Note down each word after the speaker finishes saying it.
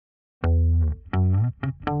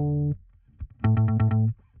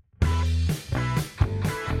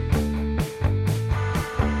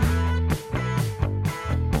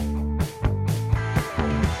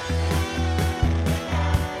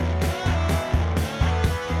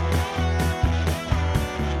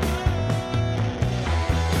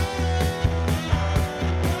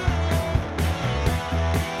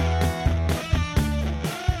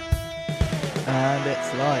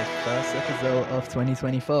of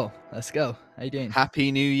 2024. Let's go. How you doing?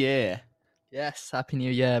 Happy New Year. Yes, Happy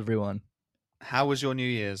New Year, everyone. How was your New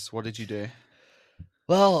Year's? What did you do?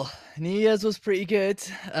 Well, New Year's was pretty good.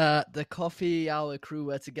 The coffee hour crew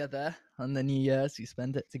were together on the New Year's. We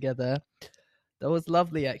spent it together. That was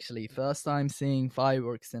lovely, actually. First time seeing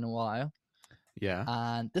fireworks in a while. Yeah.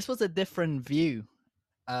 And this was a different view.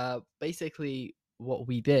 Basically, what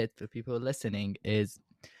we did for people listening is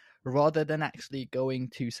rather than actually going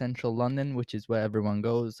to central London, which is where everyone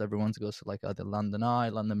goes to like either London Eye,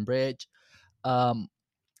 London Bridge.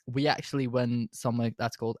 We actually went somewhere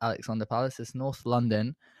that's called Alexandra Palace. It's North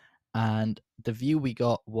London, and the view we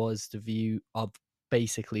got was the view of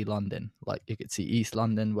basically London. Like you could see East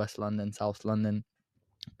London, West London, South London,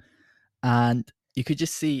 and you could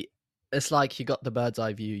just see. It's like you got the bird's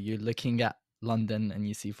eye view. You're looking at London and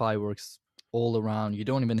you see fireworks all around. You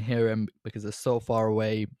don't even hear them because they're so far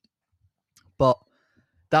away. But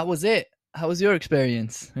that was it. How was your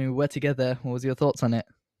experience? I mean, we were together. What was your thoughts on it?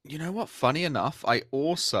 You know what? Funny enough, I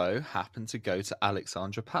also happened to go to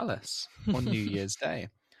Alexandra Palace on New Year's Day.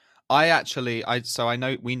 I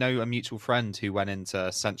know we know a mutual friend who went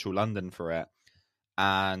into central London for it,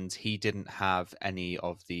 and he didn't have any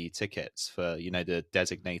of the tickets for, the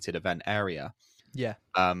designated event area. Yeah.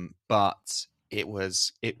 But it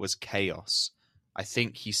was chaos. I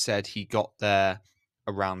think he said he got there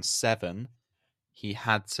around 7. He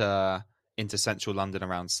had to into central London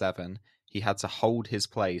around 7. He had to hold his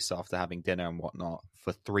place after having dinner and whatnot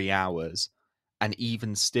for 3 hours. And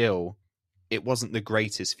even still, it wasn't the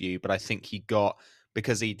greatest view, but I think he got,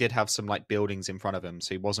 because he did have some like buildings in front of him,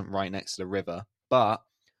 so he wasn't right next to the river. But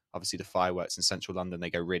obviously the fireworks in central London,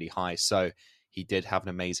 they go really high. So he did have an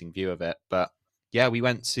amazing view of it. But yeah, we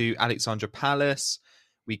went to Alexandra Palace.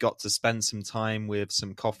 We got to spend some time with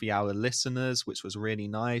some coffee hour listeners, which was really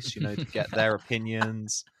nice, to get their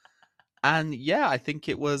opinions. And yeah, I think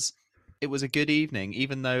it was a good evening,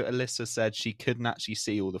 even though Alyssa said she couldn't actually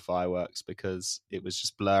see all the fireworks because it was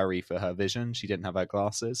just blurry for her vision. She didn't have her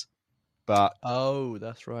glasses. But Oh,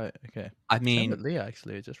 that's right. Okay. I Same mean, with Leah,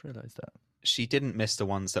 actually. I just realized that. she didn't miss the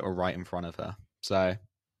ones that were right in front of her. So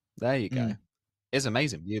there you go. It's an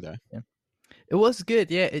amazing view, though. Yeah. It was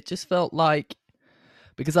good. Yeah, it just felt like,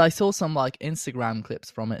 because I saw some like Instagram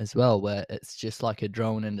clips from it as well, where it's just like a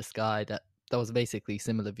drone in the sky that was basically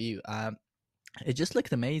similar view. It just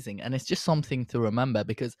looked amazing, and it's just something to remember,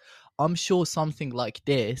 because I'm sure something like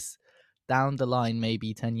this down the line,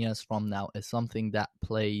 maybe 10 years from now, is something that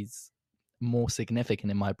plays more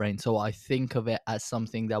significant in my brain. So I think of it as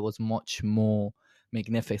something that was much more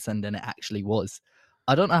magnificent than it actually was.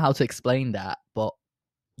 I don't know how to explain that, but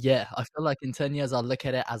yeah, I feel like in 10 years I'll look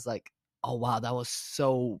at it as like, oh wow, that was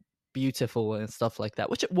so beautiful and stuff like that,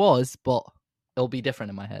 which it was, but it'll be different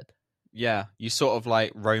in my head. Yeah, you sort of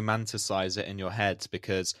like romanticize it in your head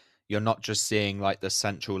because you're not just seeing like the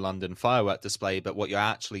central London firework display, but what you're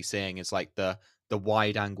actually seeing is like the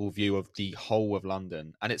wide angle view of the whole of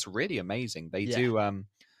London, and it's really amazing. They do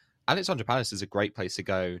Alexandra Palace is a great place to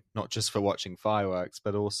go, not just for watching fireworks,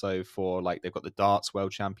 but also for like they've got the darts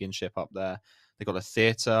world championship up there. They've got a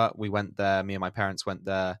theatre. We went there, me and my parents went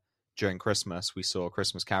there during Christmas. We saw a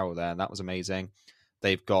Christmas Carol there, and that was amazing.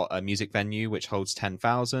 They've got a music venue which holds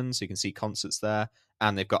 10,000, so you can see concerts there.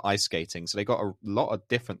 And they've got ice skating. So they've got a lot of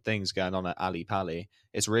different things going on at Ali Pali.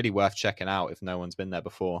 It's really worth checking out if no one's been there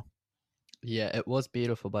before. Yeah, it was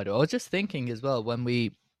beautiful, by the way. I was just thinking as well, when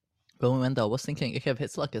we went there, I was thinking, okay, if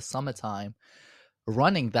it's like a summertime,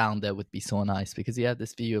 running down there would be so nice, because you had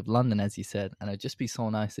this view of London, as you said, and it'd just be so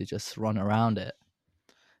nice to just run around it.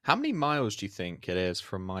 How many miles do you think it is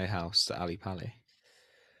from my house to Ali Pali?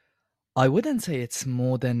 I wouldn't say it's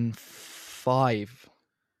more than 5.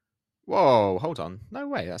 Whoa, hold on. No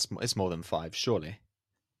way. It's more than 5, surely.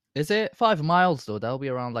 Is it 5 miles though? That'll be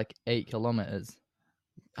around like 8 kilometers.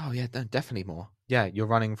 Oh yeah, definitely more. Yeah, you're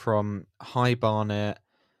running from High Barnet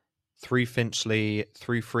through Finchley,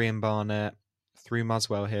 through Free Barnet, through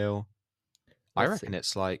Muswell Hill. I reckon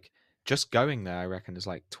it's like just going there. I reckon is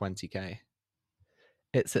like 20k.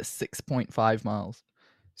 It's at 6.5 miles.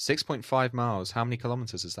 6.5 miles. How many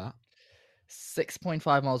kilometers is that?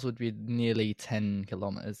 6.5 miles would be nearly 10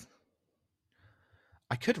 kilometers.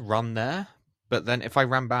 I could run there, but then if I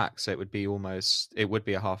ran back, so it would be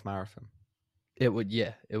a half marathon. It would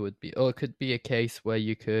be. Or it could be a case where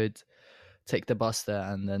you could take the bus there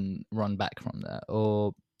and then run back from there,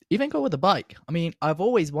 or even go with a bike. I mean, I've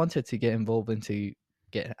always wanted to get involved into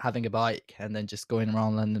having a bike and then just going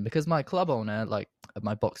around London, because my club owner, like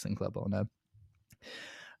my boxing club owner,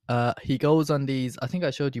 he goes on these, I think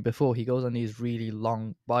I showed you before, he goes on these really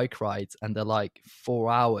long bike rides, and they're like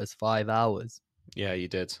 4 hours, 5 hours. Yeah, you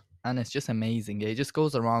did. and it's just amazing. He just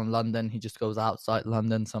goes around London. He just goes outside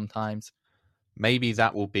London sometimes. Maybe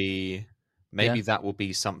that will be Yeah,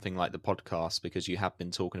 something like the podcast, because you have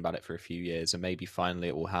been talking about it for a few years, and maybe finally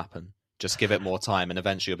it will happen. Just give it more time, and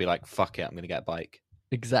eventually you'll be like, "Fuck it, I'm going to get a bike."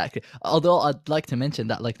 exactly. Although I'd like to mention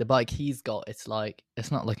that like the bike he's got, it's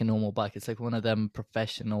not like a normal bike. It's like one of them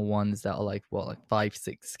professional ones that are like what, like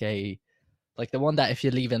 5-6K. Like the one that if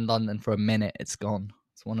you leave in London for a minute, it's gone.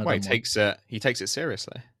 It's one of Well, them ones. he takes it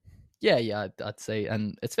seriously. Yeah, yeah, I'd say,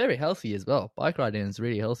 and it's very healthy as well. Bike riding is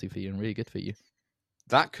really healthy for you and really good for you.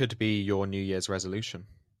 That could be your New Year's resolution.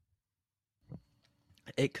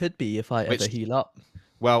 It could be if I ever Which, heal up.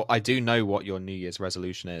 well, I do know what your New Year's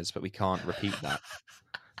resolution is, but we can't repeat that.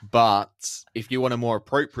 But if you want a more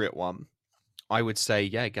appropriate one, I would say,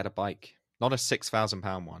 yeah, get a bike. Not a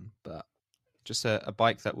 £6,000 one, but just a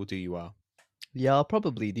bike that will do you well. Yeah, I'll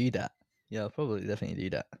probably do that. Yeah, I'll probably definitely do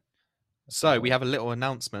that. So we have a little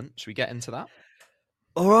announcement. Should we get into that?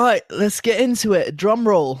 All right, let's get into it. Drum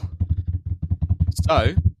roll.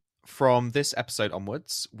 So, from this episode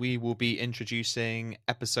onwards, we will be introducing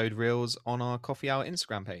episode reels on our Coffee Hour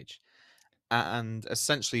Instagram page. And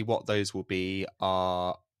essentially, what those will be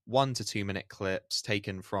are 1 to 2 minute clips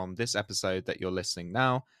taken from this episode that you're listening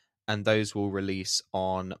now. And those will release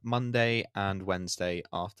on Monday and Wednesday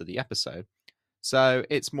after the episode. So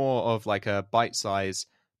it's more of like a bite-sized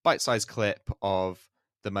clip of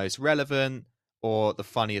the most relevant or the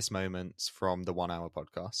funniest moments from the 1 hour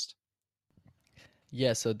podcast.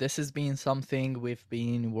 Yeah, so this has been something we've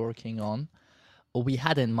been working on, or we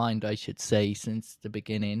had in mind, I should say, since the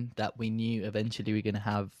beginning, that we knew eventually we're going to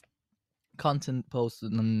have content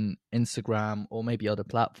posted on Instagram or maybe other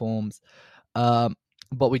platforms. But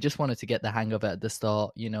we just wanted to get the hang of it at the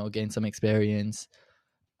start, gain some experience.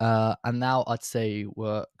 And now I'd say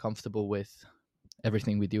we're comfortable with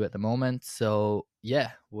everything we do at the moment. So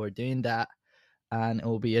yeah, we're doing that. And it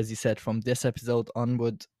will be, as you said, from this episode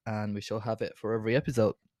onward, and we shall have it for every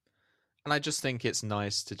episode. And I just think it's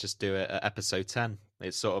nice to just do it at episode 10.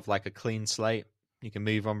 It's sort of like a clean slate. You can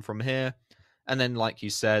move on from here. And then, like you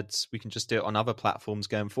said, we can just do it on other platforms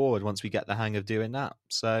going forward once we get the hang of doing that.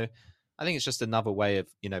 So I think it's just another way of,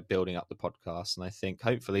 building up the podcast. And I think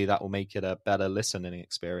hopefully that will make it a better listening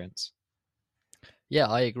experience. Yeah,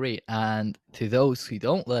 I agree. And to those who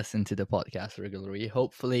don't listen to the podcast regularly,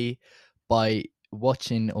 hopefully by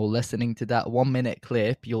watching or listening to that 1 minute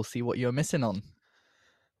clip, you'll see what you're missing on.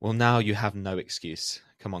 Well, now you have no excuse.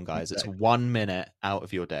 Come on, guys. Exactly. It's 1 minute out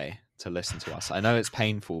of your day to listen to us. I know it's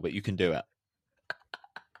painful, but you can do it.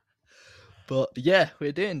 But yeah,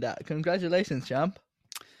 we're doing that. Congratulations, champ.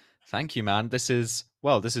 Thank you, man. This is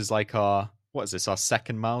like our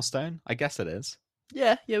second milestone? I guess it is.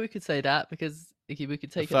 Yeah, we could say that because we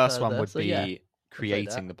could take the first it further. one would be yeah,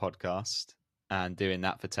 creating the podcast and doing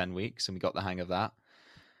that for 10 weeks, and we got the hang of that.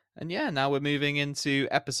 And yeah, now we're moving into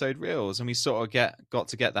episode reels, and we sort of got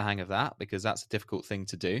to get the hang of that, because that's a difficult thing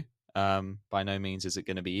to do. By no means is it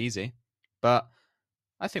going to be easy, but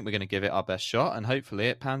I think we're going to give it our best shot, and hopefully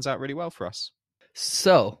it pans out really well for us.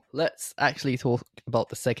 So let's actually talk about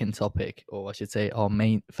the second topic, or I should say our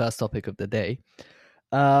first topic of the day.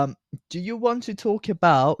 Do you want to talk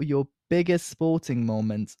about your biggest sporting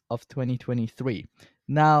moments of 2023?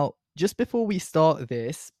 Now, just before we start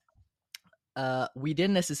this, we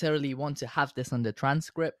didn't necessarily want to have this on the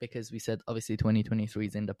transcript because we said obviously 2023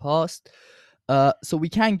 is in the past. So we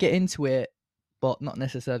can get into it, but not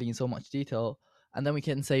necessarily in so much detail. And then we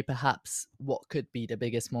can say perhaps what could be the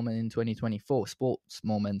biggest moment in 2024, sports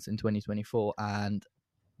moments in 2024, and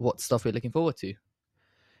what stuff we're looking forward to.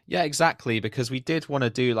 Yeah, exactly, because we did want to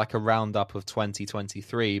do like a roundup of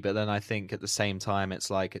 2023, but then I think at the same time it's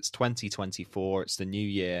 2024, it's the new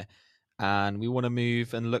year, and we want to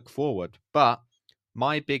move and look forward. But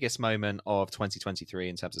my biggest moment of 2023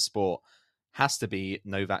 in terms of sport has to be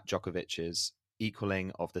Novak Djokovic's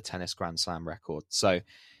equaling of the tennis Grand Slam record. So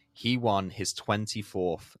he won his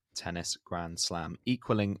 24th tennis Grand Slam,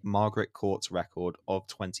 equaling Margaret Court's record of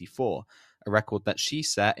 24, a record that she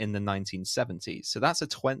set in the 1970s. So that's a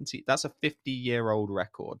 50-year-old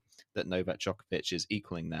record that Novak Djokovic is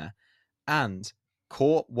equaling there. And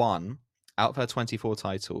Court won, out of her 24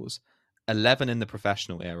 titles, 11 in the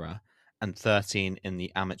professional era and 13 in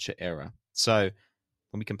the amateur era. So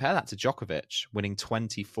when we compare that to Djokovic winning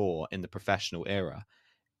 24 in the professional era,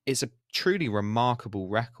 it's a truly remarkable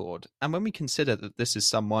record. And when we consider that this is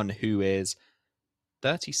someone who is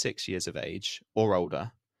 36 years of age or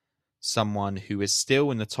older, someone who is still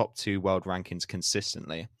in the top 2 world rankings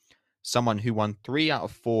consistently, someone who won 3 out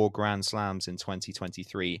of 4 Grand Slams in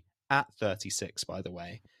 2023 at 36, by the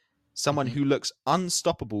way, someone who looks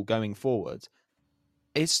unstoppable going forward,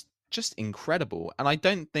 it's just incredible. And I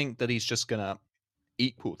don't think that he's just going to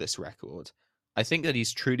equal this record. I think that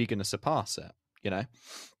he's truly going to surpass it. You know,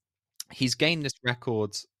 he's gained this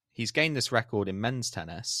record. He's gained this record in men's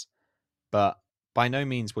tennis, but by no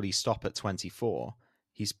means will he stop at 24.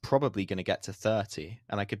 He's probably going to get to 30,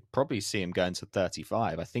 and I could probably see him going to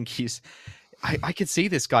 35. I think I could see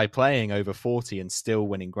this guy playing over 40 and still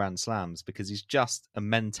winning Grand Slams because he's just a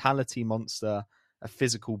mentality monster, a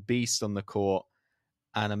physical beast on the court,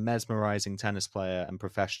 and a mesmerizing tennis player and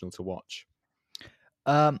professional to watch.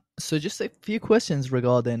 So just a few questions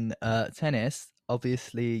regarding tennis.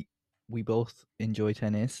 Obviously, we both enjoy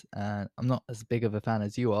tennis, and I'm not as big of a fan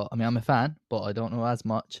as you are. I mean, I'm a fan, but I don't know as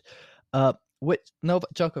much. Which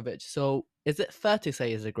Novak Djokovic. So, is it fair to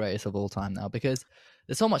say he's the greatest of all time now? Because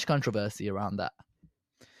there's so much controversy around that.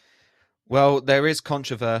 Well, there is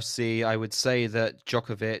controversy. I would say that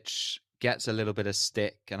Djokovic gets a little bit of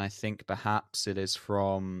stick, and I think perhaps it is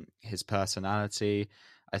from his personality.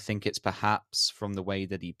 I think it's perhaps from the way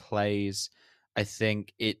that he plays. I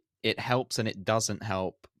think it helps and it doesn't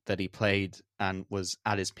help that he played and was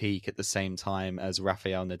at his peak at the same time as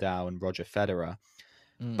Rafael Nadal and Roger Federer.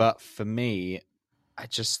 But for me, I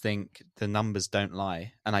just think the numbers don't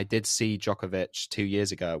lie. And I did see Djokovic 2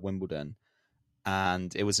 years ago at Wimbledon,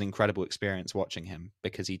 and it was an incredible experience watching him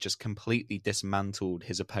because he just completely dismantled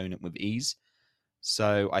his opponent with ease.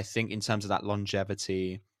 So I think in terms of that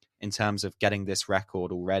longevity, in terms of getting this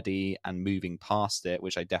record already and moving past it,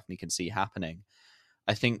 which I definitely can see happening,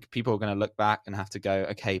 I think people are going to look back and have to go,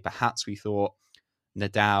 okay, perhaps we thought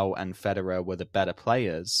Nadal and Federer were the better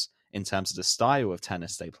players in terms of the style of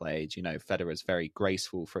tennis they played. You know, Federer's very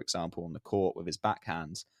graceful, for example, on the court with his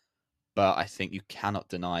backhand. But I think you cannot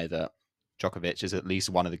deny that Djokovic is at least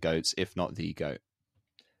one of the GOATs, if not the GOAT.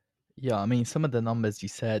 Yeah, I mean, some of the numbers you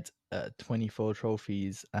said, 24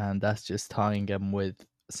 trophies, and that's just tying him with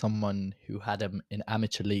someone who had him in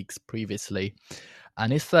amateur leagues previously.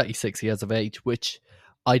 And he's 36 years of age, which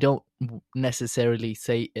I don't necessarily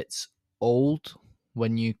say it's old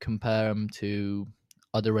when you compare him to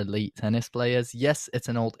other elite tennis players. Yes, it's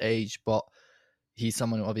an old age, but he's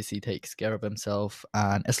someone who obviously takes care of himself.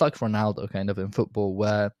 And it's like Ronaldo kind of in football,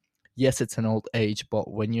 where yes, it's an old age,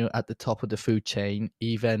 but when you're at the top of the food chain,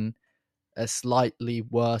 even a slightly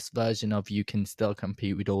worse version of you can still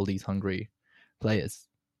compete with all these hungry players.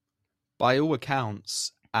 By all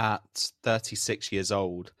accounts, at 36 years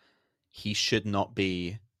old, he should not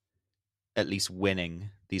be at least winning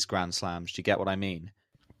these Grand Slams. Do you get what I mean?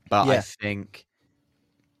 But Yeah.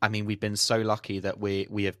 I mean, we've been so lucky that we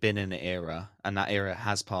have been in an era, and that era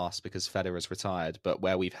has passed because Federer's retired, but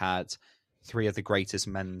where we've had three of the greatest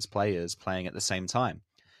men's players playing at the same time.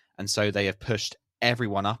 And so they have pushed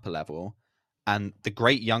everyone up a level. And the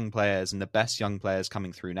great young players and the best young players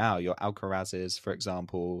coming through now, your Alcarazes, for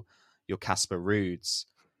example, your Casper Ruuds,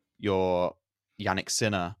 your Yannick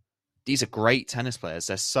Sinner, these are great tennis players.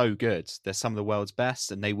 They're so good. They're some of the world's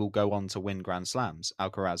best, and they will go on to win Grand Slams.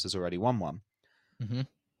 Alcaraz has already won one. Mm-hmm.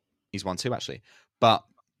 He's won two, actually. But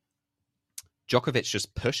Djokovic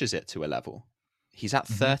just pushes it to a level. He's at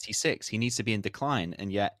 36. He needs to be in decline, and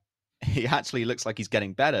yet he actually looks like he's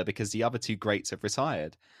getting better because the other two greats have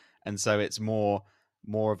retired. And so it's more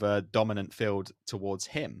of a dominant field towards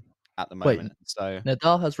him at the moment. Wait, so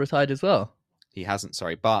Nadal has retired as well? He hasn't,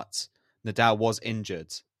 sorry. But Nadal was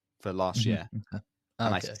injured for last year. Okay.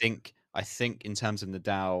 And I think in terms of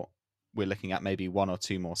Nadal, we're looking at maybe one or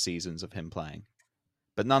two more seasons of him playing.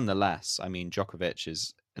 But nonetheless, I mean, Djokovic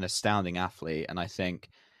is an astounding athlete, and I think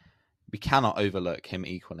we cannot overlook him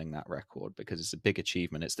equaling that record because it's a big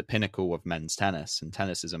achievement. It's the pinnacle of men's tennis, and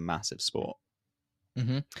tennis is a massive sport.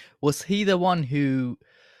 Mm-hmm. Was he the one who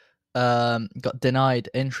got denied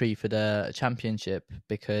entry for the championship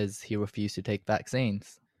because he refused to take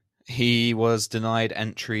vaccines? He was denied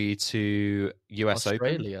entry to US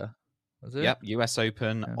Australia, Open. Was it? Yep, US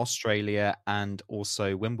Open, Yeah. Australia, and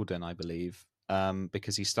also Wimbledon, I believe,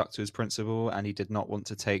 because he stuck to his principle and he did not want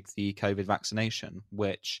to take the COVID vaccination,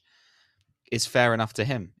 which is fair enough to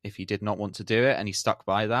him. If he did not want to do it and he stuck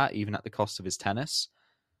by that, even at the cost of his tennis,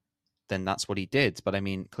 then that's what he did. But I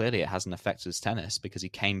mean, clearly it hasn't affected his tennis because he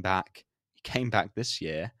came back last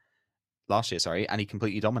year, and he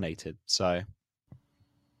completely dominated. So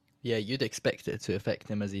Yeah, you'd expect it to affect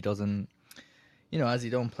him as he doesn't, as he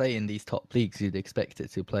don't play in these top leagues. You'd expect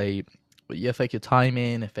it to play, you affect your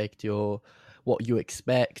timing, affect what you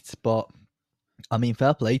expect. But I mean,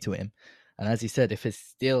 fair play to him. And as he said, if he's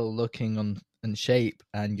still looking in shape,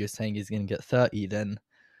 and you're saying he's going to get 30, then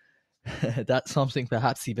that's something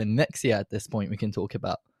perhaps even next year at this point we can talk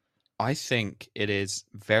about. I think it is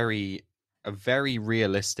a very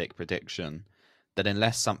realistic prediction that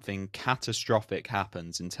unless something catastrophic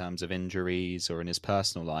happens in terms of injuries or in his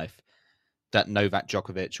personal life, that Novak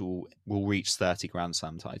Djokovic will reach 30 Grand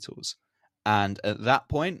Slam titles. And at that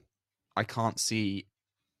point, I can't see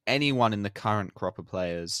anyone in the current crop of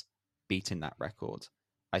players beating that record.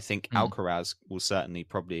 I think Alcaraz will certainly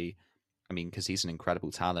probably, I mean, because he's an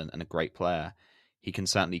incredible talent and a great player, he can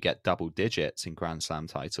certainly get double digits in Grand Slam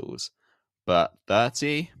titles. But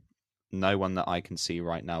 30, no one that I can see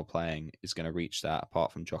right now playing is going to reach that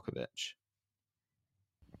apart from Djokovic.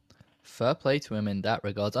 Fair play to him in that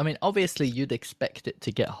regards. I mean, obviously you'd expect it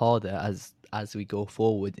to get harder as we go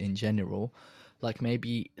forward in general. Like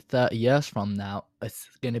maybe 30 years from now, it's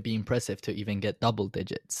going to be impressive to even get double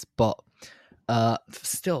digits. But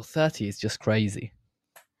still, 30 is just crazy.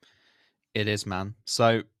 It is, man.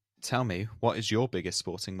 So tell me, what is your biggest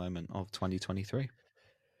sporting moment of 2023?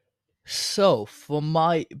 So, for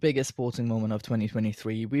my biggest sporting moment of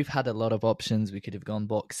 2023, we've had a lot of options. We could have gone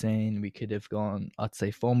boxing, we could have gone, I'd say,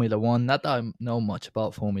 Formula One. Not that I know much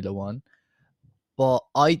about Formula One, but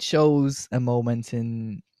I chose a moment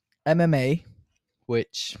in MMA,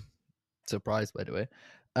 which, surprise, by the way.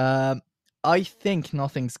 I think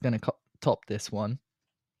nothing's going to top this one.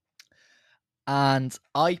 And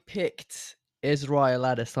I picked Israel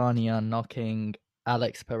Adesanya knocking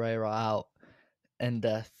Alex Pereira out in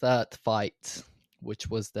the third fight, which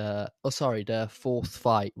was the fourth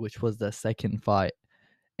fight, which was the second fight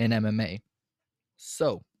in MMA.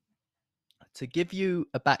 So, to give you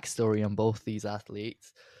a backstory on both these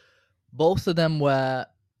athletes, both of them were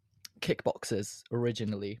kickboxers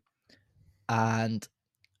originally, and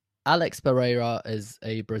Alex Pereira is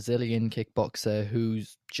a Brazilian kickboxer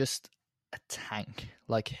who's just a tank.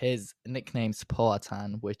 Like, his nickname's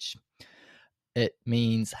Poatan, which it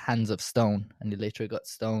means hands of stone, and he literally got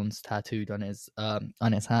stones tattooed on his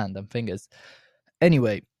hand and fingers.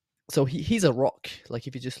 Anyway, so he's a rock. Like,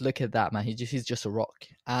 if you just look at that man, he's just a rock.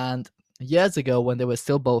 And years ago, when they were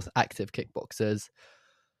still both active kickboxers,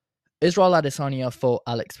 Israel Adesanya fought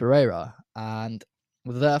Alex Pereira, and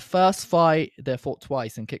their first fight, they fought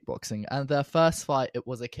twice in kickboxing, and their first fight, it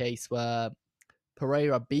was a case where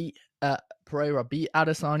Pereira beat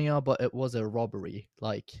Adesanya, but it was a robbery.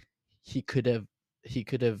 Like, he could have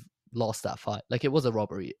lost that fight. Like, it was a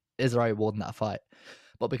robbery. Israel won that fight,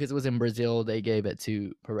 but because it was in Brazil, they gave it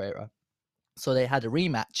to Pereira. So they had a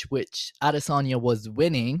rematch, which Adesanya was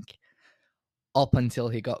winning up until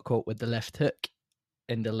he got caught with the left hook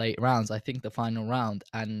in the late rounds. I think the final round,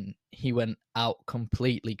 and he went out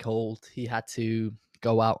completely cold. He had to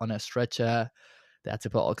go out on a stretcher. They had to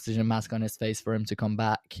put oxygen mask on his face for him to come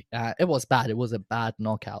back. It was bad. It was a bad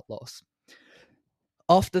knockout loss.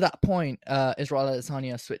 After that point, Israel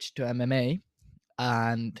Adesanya switched to MMA,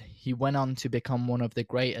 and he went on to become one of the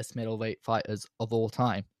greatest middleweight fighters of all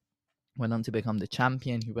time. Went on to become the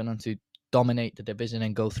champion. He went on to dominate the division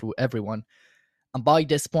and go through everyone. And by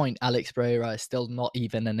this point, Alex Pereira is still not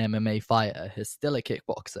even an MMA fighter. He's still a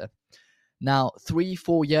kickboxer. Now,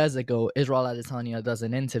 3-4 years ago, Israel Adesanya does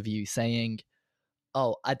an interview saying,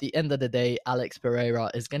 oh, at the end of the day, Alex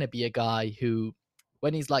Pereira is going to be a guy who,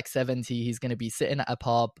 when he's like 70, he's going to be sitting at a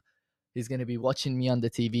pub, he's going to be watching me on the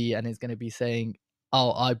TV, and he's going to be saying,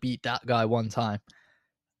 oh, I beat that guy one time.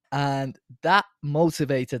 And that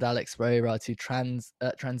motivated Alex Pereira to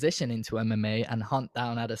transition into MMA and hunt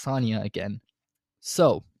down Adesanya again.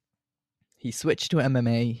 So, he switched to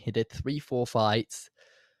MMA, he did 3-4 fights.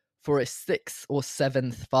 For his 6th or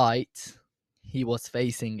 7th fight, he was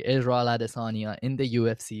facing Israel Adesanya in the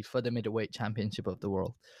UFC for the middleweight championship of the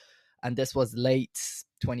world. And this was late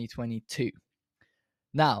 2022.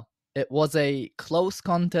 Now, it was a close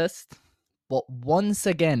contest, but once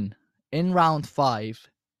again, in round 5,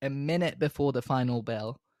 a minute before the final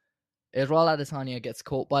bell, Israel Adesanya gets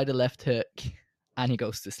caught by the left hook and he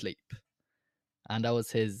goes to sleep. And that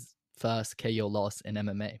was his first KO loss in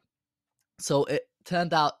MMA. So it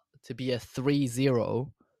turned out to be a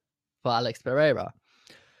 3-0 for Alex Pereira.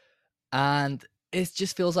 And it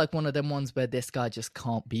just feels like one of them ones where this guy just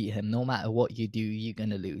can't beat him. No matter what you do, you're going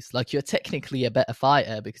to lose. Like, you're technically a better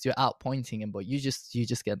fighter because you're outpointing him, but you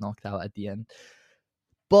just get knocked out at the end.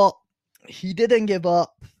 But he didn't give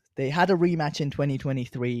up. They had a rematch in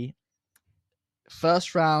 2023.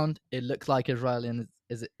 First round, it looked like Israel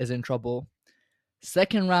is in trouble.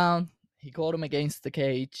 Second round, he caught him against the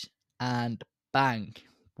cage, and bang.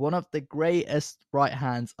 One of the greatest right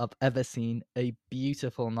hands I've ever seen. A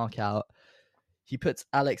beautiful knockout. He puts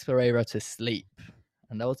Alex Pereira to sleep,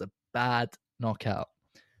 and that was a bad knockout.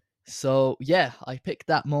 So, yeah, I picked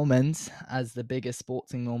that moment as the biggest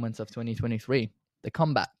sporting moment of 2023. The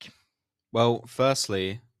comeback. Well,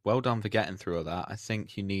 firstly, well done for getting through all that. I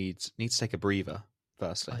think you need to take a breather.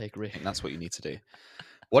 Firstly, I agree. I think that's what you need to do.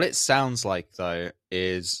 What it sounds like, though,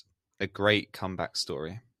 is a great comeback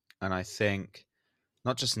story. And I think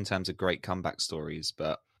not just in terms of great comeback stories,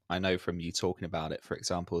 but I know from you talking about it, for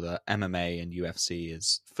example, that MMA and UFC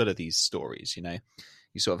is full of these stories.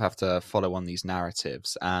 You sort of have to follow on these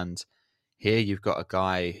narratives. And here you've got a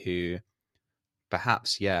guy who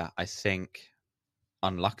perhaps, yeah, I think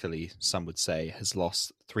unluckily, some would say, has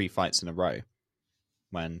lost 3 fights in a row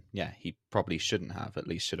when, yeah, he probably shouldn't have, at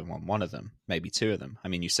least should have won one of them, maybe two of them. I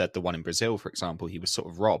mean, you said the one in Brazil, for example, he was sort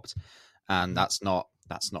of robbed. And Mhm.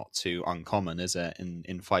 that's not too uncommon, is it,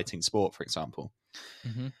 in fighting sport, for example?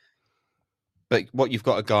 Mm-hmm. But what you've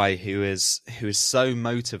got a guy who is so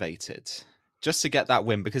motivated just to get that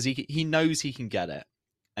win because he knows he can get it.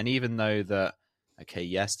 And even though that, okay,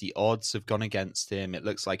 yes, the odds have gone against him, it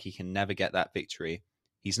looks like he can never get that victory.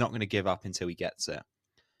 He's not going to give up until he gets it.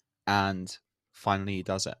 And finally he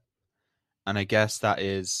does it. And I guess that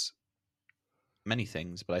is many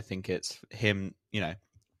things, but I think it's him,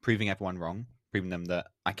 proving everyone wrong, proving them that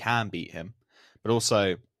I can beat him, but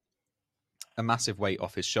also a massive weight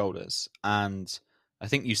off his shoulders. And I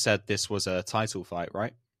think you said this was a title fight,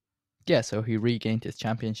 right? Yeah, so he regained his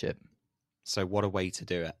championship. So what a way to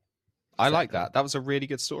do it. I like Exactly. that. That was a really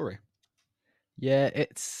good story. Yeah,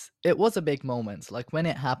 it was a big moment. Like when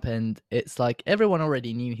it happened, it's like everyone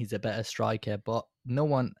already knew he's a better striker, but no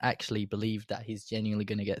one actually believed that he's genuinely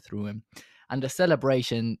going to get through him. And the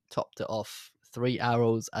celebration topped it off. 3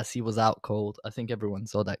 arrows as he was out cold. I think everyone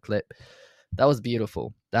saw that clip. That was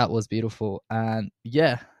beautiful. That was beautiful. And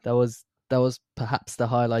yeah, that was perhaps the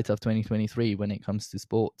highlight of 2023 when it comes to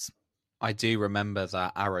sports. I do remember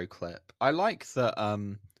that arrow clip. I like that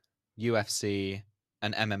UFC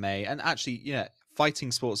and MMA and actually, yeah,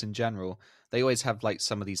 fighting sports in general, they always have like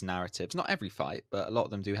some of these narratives. Not every fight, but a lot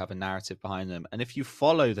of them do have a narrative behind them. And if you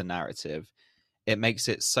follow the narrative, it makes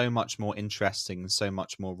it so much more interesting and so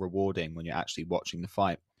much more rewarding when you're actually watching the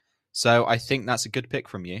fight. So I think that's a good pick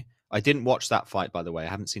from you. I didn't watch that fight, by the way. I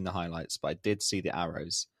haven't seen the highlights, but I did see the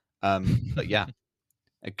arrows. But yeah,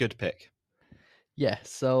 a good pick. Yeah,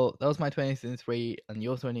 so that was my 2023 and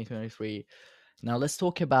your 2023. Now let's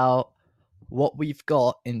talk about what we've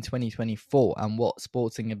got in 2024 and what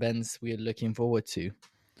sporting events we're looking forward to.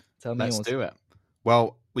 Tell me Let's yours. do it.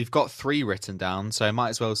 Well, we've got three written down, so I might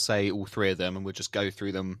as well say all three of them and we'll just go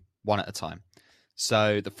through them one at a time.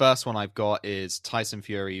 So the first one I've got is Tyson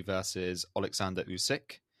Fury versus Alexander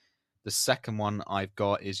Usyk. The second one I've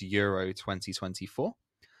got is Euro 2024.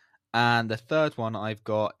 And the third one I've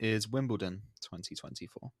got is Wimbledon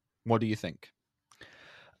 2024. What do you think?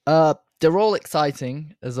 They're all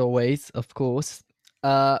exciting as always, of course.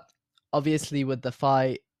 Uh, Obviously with the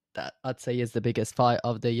fight that I'd say is the biggest fight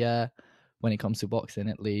of the year when it comes to boxing,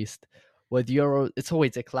 at least. With Euro, it's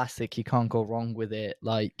always a classic. You can't go wrong with it.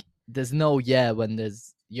 Like there's no year when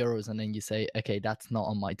there's Euros and then you say, okay, that's not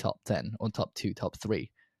on my top 10 or top 2, top 3.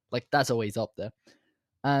 Like that's always up there.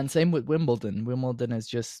 And same with Wimbledon. Wimbledon is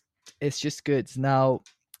just it's just good. Now,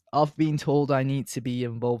 I've been told I need to be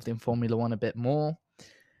involved in Formula One a bit more,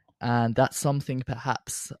 and that's something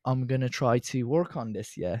perhaps I'm gonna try to work on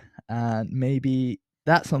this year. And maybe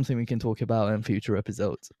that's something we can talk about in future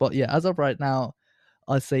episodes. But yeah, as of right now,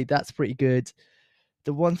 I'd say that's pretty good.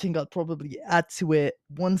 The one thing I'd probably add to it,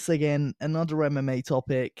 once again, another MMA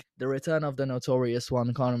topic, the return of the notorious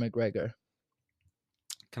one, Conor McGregor.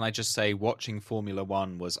 Can I just say, watching Formula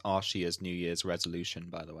One was Arshia's New Year's resolution,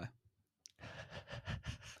 by the way.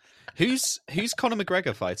 Who's Conor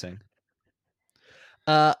McGregor fighting?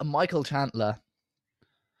 Michael Chandler.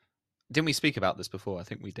 Didn't we speak about this before? I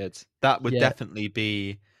think we did. That would Yeah, definitely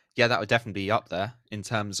be, yeah, that would definitely be up there in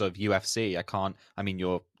terms of UFC. I mean,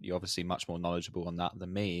 you're obviously much more knowledgeable on that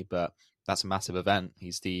than me, but that's a massive event.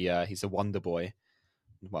 He's the Wonder Boy.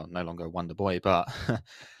 Well, no longer a Wonder Boy, but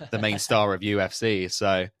the main star of UFC.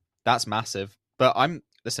 So that's massive. But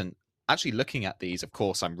listen, actually looking at these, of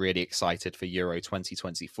course, I'm really excited for Euro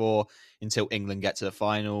 2024 until England get to the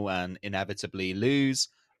final and inevitably lose.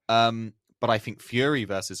 But I think Fury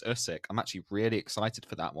versus Usyk, I'm actually really excited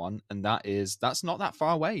for that one. And that's not that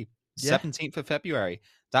far away. yeah. 17th of February.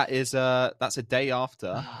 That's a day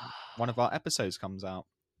after one of our episodes comes out.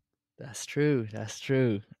 That's true. That's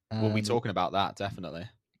true. We'll be And talking about that, definitely.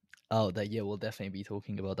 oh, that yeah, we'll definitely be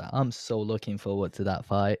talking about that. I'm so looking forward to that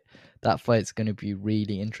fight. That fight's going to be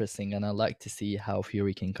really interesting, and I like to see how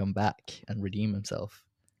Fury can come back and redeem himself.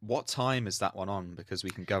 What time is that one on? Because we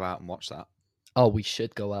can go out and watch that. Oh, we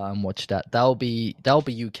should go out and watch that. That'll be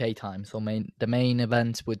UK time. So the main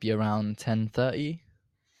event would be around 10:30.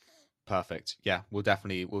 Perfect. Yeah, we'll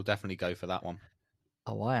definitely go for that one.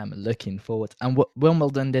 Oh, I am looking forward. And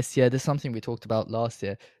Wimbledon this year, there's something we talked about last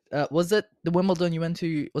year. Was it the Wimbledon you went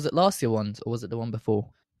to? Was it last year ones or was it the one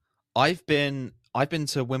before? I've been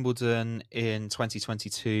to Wimbledon in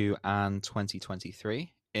 2022 and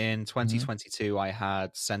 2023. In Hmm. 2022, I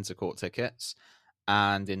had centre court tickets,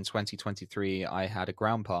 and in 2023, I had a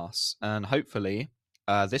ground pass. And hopefully,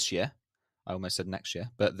 this year, I almost said next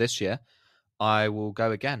year, but this year, I will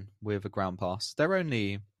go again with a ground pass. They're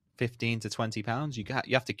only 15 to 20 pounds. You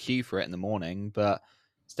have to queue for it in the morning, but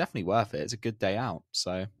it's definitely worth it. It's a good day out,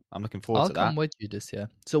 so I'm looking forward I'll to that. come with you this year.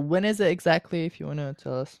 So when is it exactly, if you want to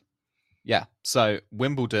tell us? Yeah, so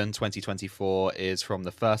Wimbledon 2024 is from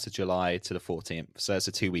the 1st of July to the 14th, so it's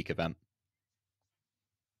a 2 week event.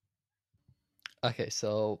 Okay,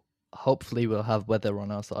 so hopefully we'll have weather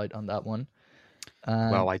on our side on that one.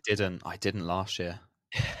 Well, And I didn't last year.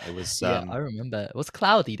 It was yeah, I remember. It was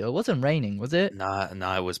cloudy though. It wasn't raining, was it? no,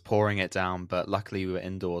 it was pouring it down, but luckily we were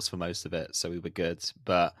indoors for most of it, so we were good.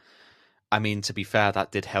 But I mean, to be fair,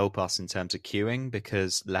 that did help us in terms of queuing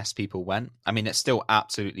because less people went. I mean, it's still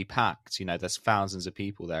absolutely packed. There's thousands of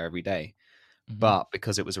people there every day. Hmm. But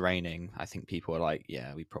because it was raining, I think people are like,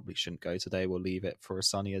 yeah, we probably shouldn't go today. We'll leave it for a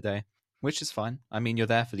sunnier day, which is fine. I mean, you're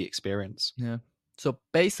there for the experience. Yeah. So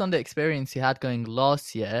based on the experience you had going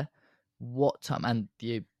last year, what time and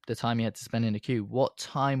the time you had to spend in the queue, what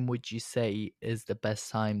time would you say is the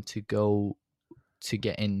best time to go to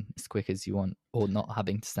get in as quick as you want, or not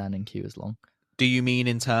having to stand in queue as long? Do you mean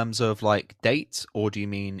in terms of like date or do you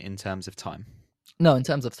mean in terms of time? No, in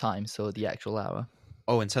terms of time, so the actual hour.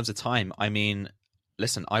 Oh, in terms of time, I mean,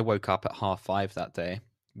 listen, I woke up at 5:30 that day.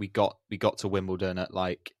 We got to Wimbledon at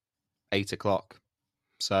like 8 o'clock.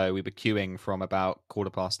 So we were queuing from about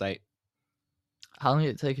 8:15. How long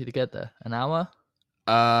did it take you to get there? An hour?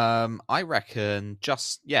 I reckon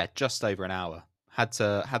just over an hour. Had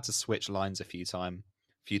to switch lines a few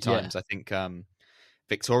Yeah. times. I think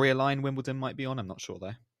Victoria Line Wimbledon might be on. I'm not sure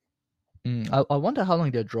though. I wonder how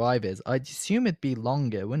long their drive is. I'd assume it'd be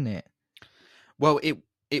longer, wouldn't it? Well,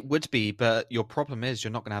 it would be, but your problem is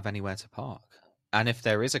you're not going to have anywhere to park. And if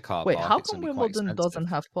there is a car Wait, park, how it's going come to be quite Wimbledon expensive. doesn't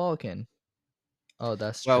have parking? Oh,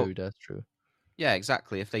 that's Well, true. That's true. yeah,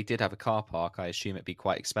 exactly. If they did have a car park, I assume it'd be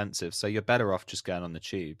quite expensive. So you're better off just going on the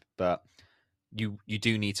tube. But you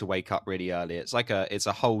do need to wake up really early. It's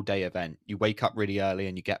a whole day event. You wake up really early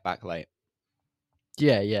and you get back late.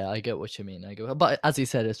 Yeah, yeah, I get what you mean. But as you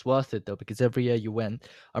said, it's worth it though because every year you went.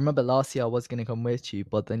 I remember last year I was gonna come with you,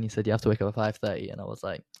 but then you said you have to wake up at 5:30, and I was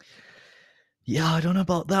like, yeah, I don't know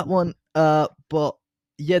about that one. But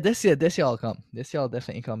yeah, this year I'll come. This year I'll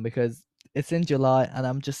definitely come because it's in July, and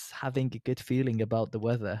I'm just having a good feeling about the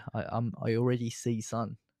weather. I already see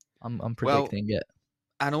sun. I'm Well, predicting it.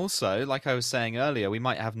 and also, like I was saying earlier, we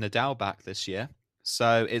might have Nadal back this year.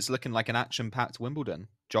 So it's looking like an action-packed Wimbledon.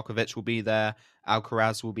 Djokovic will be there,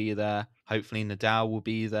 Alcaraz will be there, hopefully Nadal will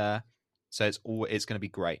be there. So it's going to be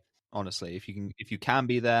great. Honestly, if you can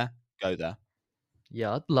be there, go there.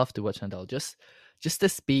 Yeah, I'd love to watch Nadal. Just the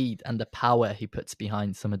speed and the power he puts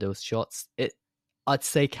behind some of those shots. I'd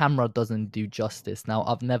say camera doesn't do justice. Now,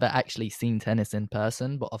 I've never actually seen tennis in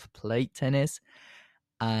person, but I've played tennis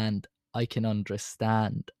and I can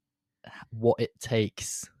understand what it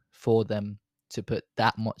takes for them to put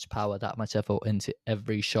that much power, that much effort into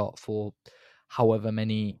every shot for however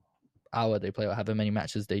many hour they play or however many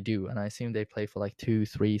matches they do. And I assume they play for like 2,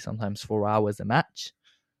 3, sometimes 4 hours a match,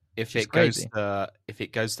 which If is it goes crazy. to if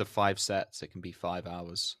it goes to 5 sets, it can be 5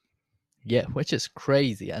 hours. Yeah, which is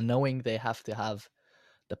crazy. And knowing they have to have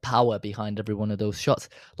the power behind every one of those shots,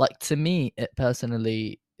 like to me, it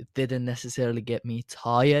personally didn't necessarily get me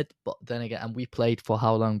tired. But then again, and we played for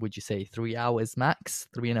how long would you say? 3 hours max,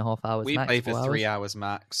 3.5 hours We max, played for four three hours. hours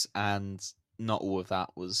max, and not all of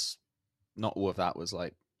that was not all of that was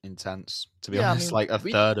like intense. To be Yeah, I honest, mean, like a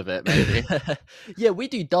we third of it maybe. yeah, we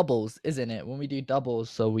do doubles, isn't it? When we do doubles,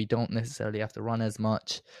 so we don't necessarily have to run as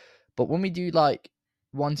much. But when we do like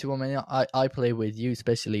 1-to-1, I play with you,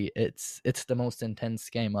 especially. It's the most intense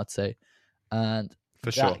game, I'd say, and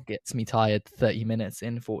For sure. that gets me tired 30 minutes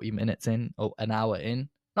in, 40 minutes in, or an hour in.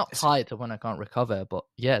 Not It's a, tired to when I can't recover, but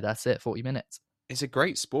yeah, that's it, 40 minutes. it's a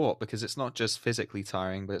great sport because it's not just physically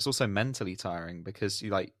tiring, but it's also mentally tiring because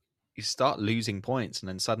you start losing points and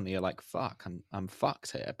then suddenly you're like, fuck, I'm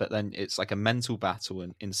fucked here. But then it's like a mental battle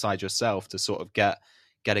inside yourself to sort of get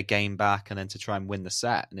a game back and then to try and win the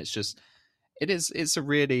set. And it's a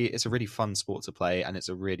really fun sport to play and it's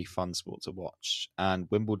a really fun sport to watch. And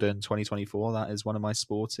Wimbledon 2024, that is one of my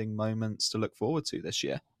sporting moments to look forward to this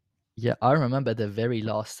year. Yeah, I remember the very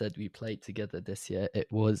last set we played together this year. It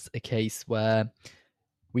was a case where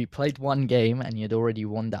we played one game and you'd already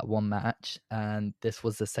won that one match, and this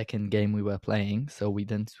was the second game we were playing, so we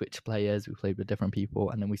didn't switch players. We played with different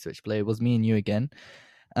people, and then we switched players. It was me and you again,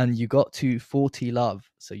 and you got to 40 love,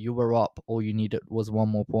 so you were up. All you needed was one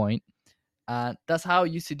more point, and that's how I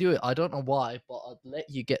used to do it. I don't know why, but I'd let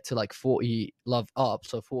you get to like 40 love up,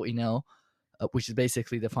 so 40-0, which is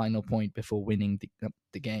basically the final point before winning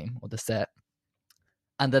the game or the set.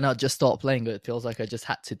 And then I'd just start playing it. It feels like I just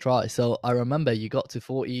had to try. So I remember you got to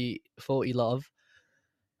 40 love,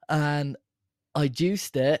 and I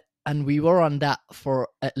juiced it, and we were on that for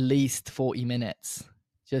at least 40 minutes.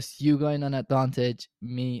 Just you going on advantage,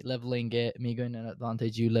 me leveling it, me going on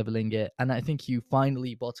advantage, you leveling it. And I think you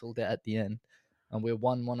finally bottled it at the end. And we're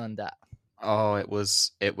 1-1 on that. Oh, it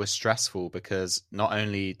was stressful because not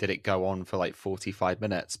only did it go on for like 45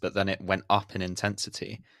 minutes, but then it went up in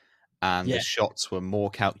intensity and the Yeah. shots were more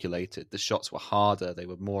calculated. The shots were harder. They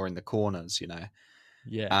were more in the corners,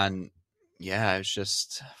 Yeah. And yeah, it was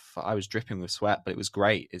just I was dripping with sweat, but it was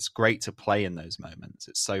great. It's great to play in those moments.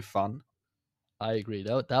 It's so fun. I agree.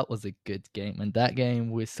 That was a good game. And that game,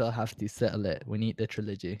 we still have to settle it. We need the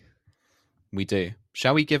trilogy. We do.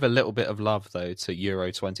 Shall we give a little bit of love though to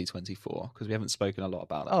Euro 2024 because we haven't spoken a lot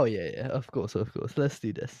about it. Oh, yeah. Of course. Let's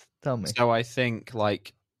do this. Tell me. So I think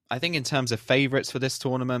in terms of favorites for this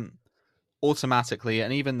tournament, automatically,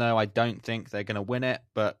 and even though I don't think they're going to win it,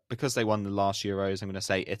 but because they won the last Euros, I'm going to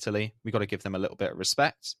say Italy. We got to give them a little bit of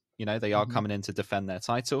respect. They are coming in to defend their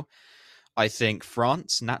title. I think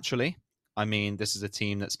France, naturally. I mean, this is a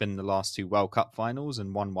team that's been in the last two World Cup finals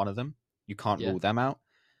and won one of them. You can't Yeah. rule them out.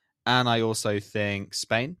 And I also think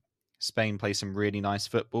Spain. Spain play some really nice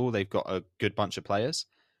football. They've got a good bunch of players.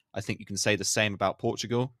 I think you can say the same about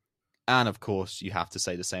Portugal. And of course, you have to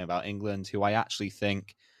say the same about England, who I actually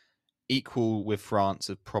think, equal with France,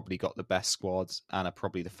 have probably got the best squads and are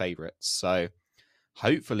probably the favourites. So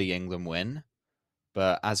hopefully England win.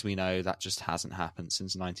 But as we know, that just hasn't happened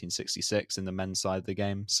since 1966 in the men's side of the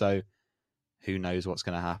game. So who knows what's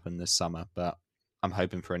going to happen this summer. But I'm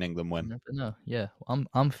hoping for an England win. Never know. Yeah,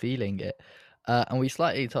 I'm feeling it. And we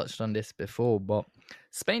slightly touched on this before, but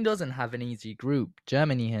Spain doesn't have an easy group.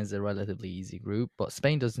 Germany has a relatively easy group, but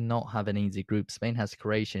Spain does not have an easy group. Spain has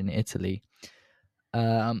Croatia and Italy.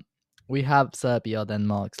 Um, we have Serbia,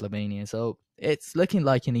 Denmark, Slovenia. So it's looking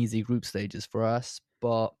like an easy group stages for us.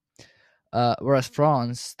 But whereas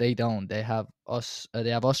France, they don't. They have us.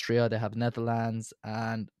 They have Austria. They have Netherlands,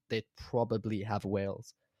 and they probably have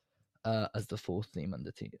Wales as the fourth team on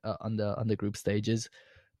the team on the group stages.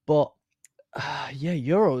 But yeah,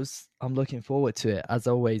 Euros. I'm looking forward to it. As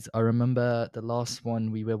always, I remember the last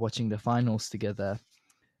one we were watching the finals together,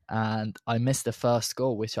 and I missed the first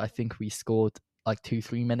goal, which I think we scored like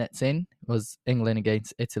 2-3 minutes in. It was England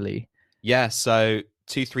against Italy. Yeah, so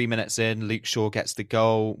 2-3 minutes in, Luke Shaw gets the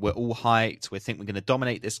goal. We're all hyped. We think we're going to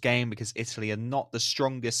dominate this game because Italy are not the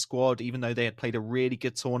strongest squad, even though they had played a really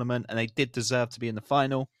good tournament and they did deserve to be in the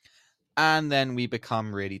final. And then we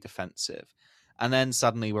become really defensive. And then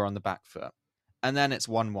suddenly we're on the back foot. And then it's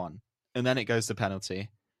 1-1. And then it goes to penalty.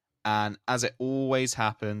 And as it always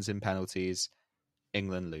happens in penalties,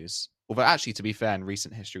 England lose. Although actually, to be fair, in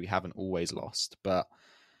recent history, we haven't always lost. But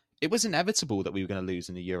it was inevitable that we were going to lose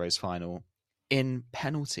in the Euros final in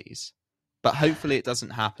penalties. But hopefully it doesn't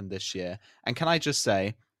happen this year. And can I just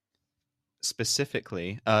say,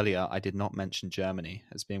 specifically, earlier, I did not mention Germany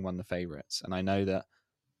as being one of the favourites. And I know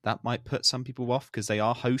that might put some people off because they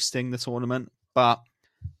are hosting the tournament. But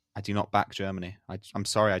I do not back Germany. I'm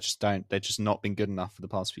sorry, I just don't. They've just not been good enough for the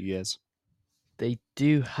past few years. They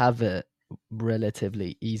do have a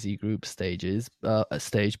relatively easy group stage, but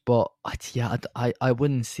yeah, I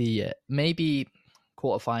wouldn't see it. Maybe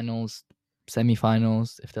quarterfinals,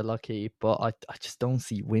 semi-finals if they're lucky, but I just don't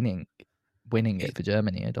see winning it for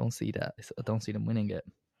Germany. I don't see that. I don't see them winning it.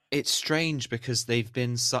 It's strange because they've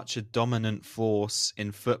been such a dominant force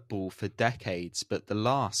in football for decades, but the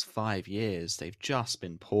last 5 years they've just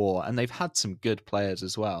been poor, and they've had some good players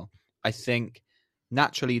as well. I think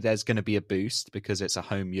naturally there's going to be a boost because it's a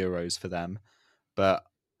home Euros for them, but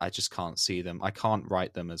I just can't see them. I can't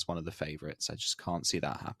write them as one of the favourites. I just can't see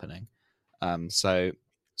that happening. So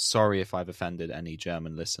sorry if I've offended any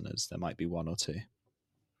German listeners. There might be one or two.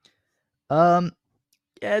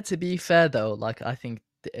 Yeah, to be fair though, like I think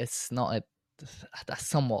it's not a that's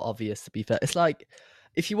somewhat obvious to be fair. It's like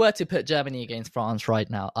if you were to put Germany against France right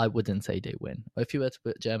now, I wouldn't say they win. Or if you were to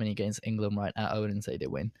put Germany against England right now, I wouldn't say they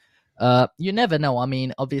win. You never know. I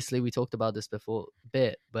mean, obviously we talked about this before a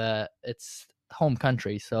bit, but it's home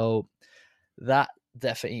country, so that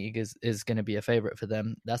definitely is going to be a favorite for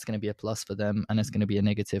them. That's going to be a plus for them, and it's going to be a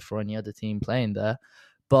negative for any other team playing there.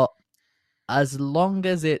 But as long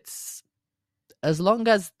as it's as long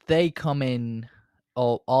as they come in,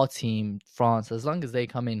 or our team, France, as long as they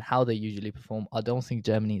come in how they usually perform, I don't think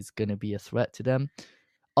Germany is going to be a threat to them.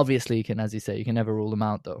 Obviously, you can, as you say, you can never rule them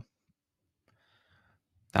out, though.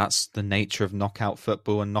 That's the nature of knockout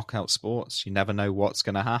football and knockout sports. You never know what's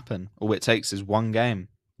going to happen. All it takes is one game,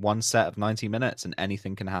 one set of 90 minutes, and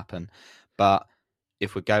anything can happen. But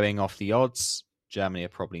if we're going off the odds, Germany are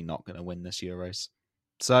probably not going to win this Euros.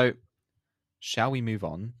 So, shall we move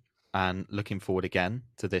on? And looking forward again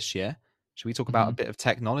to this year, should we talk about a Hmm. bit of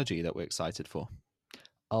technology that we're excited for?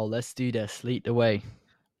 Oh, let's do this. Lead the way.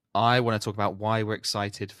 I want to talk about why we're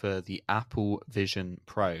excited for the Apple Vision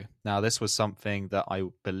Pro. Now, this was something that I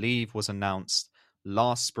believe was announced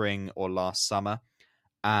last spring or last summer,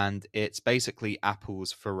 and it's basically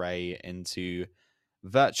Apple's foray into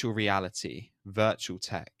virtual reality, virtual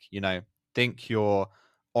tech. Think your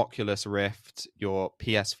Oculus Rift, your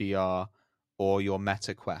PSVR, or your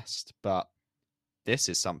Meta Quest, but this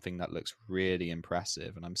is something that looks really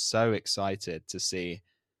impressive, and I'm so excited to see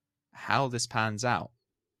how this pans out,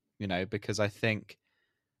 because I think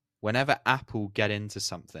whenever Apple get into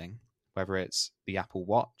something, whether it's the Apple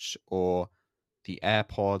Watch or the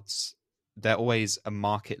AirPods, they're always a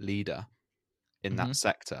market leader in Hmm. that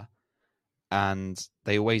sector. And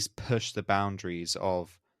they always push the boundaries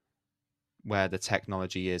of where the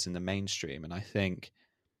technology is in the mainstream. And I think,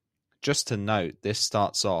 just to note, this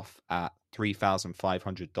starts off at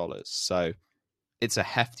 $3,500. So it's a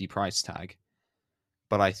hefty price tag.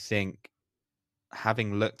 But I think,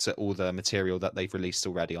 having looked at all the material that they've released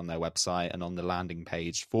already on their website and on the landing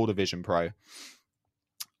page for the Vision Pro,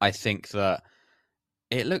 I think that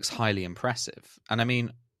it looks highly impressive. And I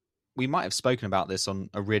mean, we might have spoken about this on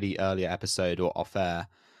a really earlier episode or off air,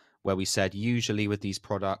 where we said usually with these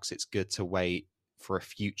products, it's good to wait for a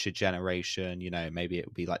future generation. Maybe it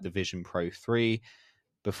would be like the Vision Pro 3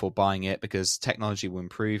 before buying it, because technology will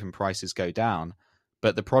improve and prices go down.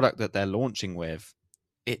 But the product that they're launching with,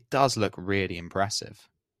 it does look really impressive.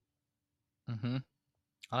 Hmm.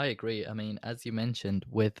 I agree. I mean, as you mentioned,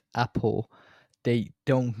 with Apple, they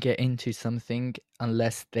don't get into something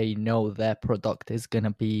unless they know their product is going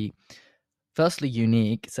to be, firstly,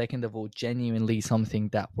 unique, second of all, genuinely something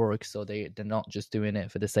that works, so they're not just doing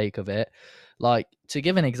it for the sake of it. Like, to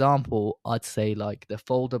give an example, I'd say like the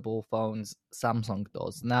foldable phones Samsung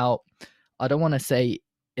does. Now, I don't want to say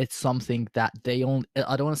it's something that they only,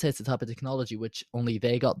 I don't want to say it's the type of technology which only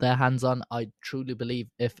they got their hands on. I truly believe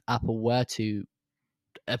if Apple were to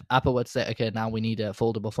say, okay, now we need a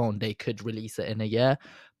foldable phone, they could release it in a year.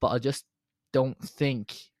 But I just don't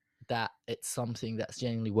think that it's something that's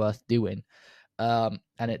genuinely worth doing. And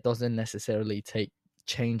it doesn't necessarily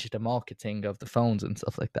change the marketing of the phones and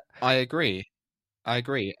stuff like that. I agree. I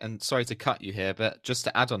agree. And sorry to cut you here, but just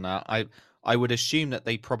to add on that, I would assume that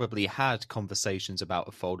they probably had conversations about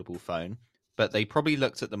a foldable phone, but they probably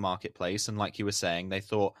looked at the marketplace, and like you were saying, they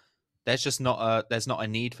thought there's not a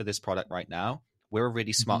need for this product right now. We're a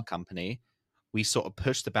really Hmm. smart company. We sort of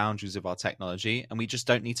push the boundaries of our technology, and we just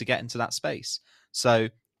don't need to get into that space. So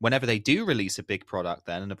whenever they do release a big product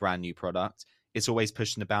then, and a brand new product, it's always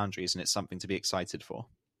pushing the boundaries, and it's something to be excited for.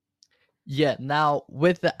 Yeah. Now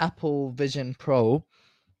with the Apple Vision Pro,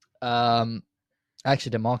 um,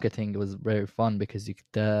 actually the marketing was very fun because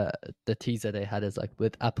the teaser they had is like,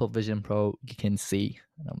 with Apple Vision Pro you can see,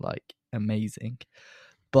 and I'm like, amazing.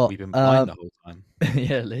 But We've been blind the whole time.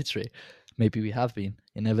 yeah, literally. Maybe we have been.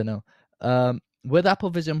 You never know. With Apple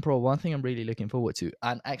Vision Pro, one thing I'm really looking forward to,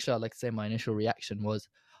 and actually, I'd like to say my initial reaction was,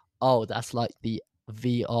 oh, that's like the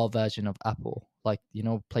VR version of Apple, like,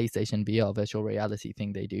 PlayStation VR virtual reality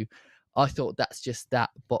thing they do. I thought that's just that,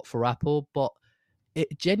 but for Apple, but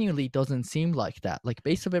it genuinely doesn't seem like that. Like,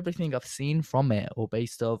 based off everything I've seen from it, or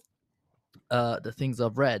based off the things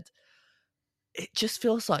I've read, it just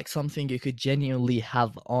feels like something you could genuinely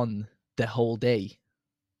have on the whole day.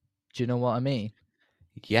 Do you know what I mean?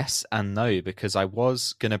 Yes and no, because I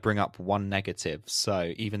was going to bring up one negative.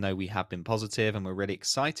 So, even though we have been positive and we're really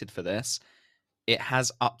excited for this, it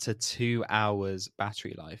has up to 2 hours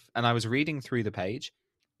battery life. And I was reading through the page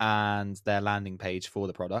and their landing page for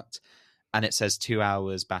the product, and it says 2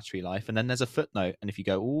 hours battery life. And then there's a footnote. And if you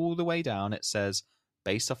go all the way down, it says,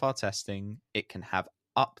 based off our testing, it can have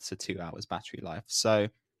up to 2 hours battery life. So,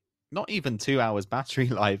 not even 2 hours battery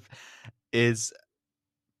life is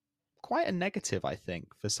quite a negative, I think,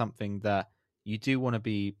 for something that you do want to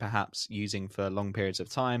be perhaps using for long periods of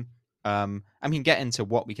time. I mean, get into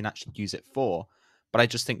what we can actually use it for, but I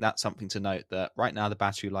just think that's something to note, that right now the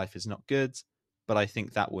battery life is not good, but I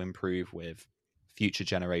think that will improve with future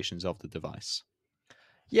generations of the device.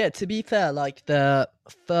 Yeah, to be fair, like the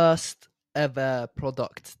first ever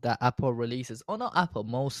product that Apple releases, or not Apple,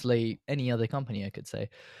 mostly any other company, I could say,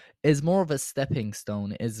 is more of a stepping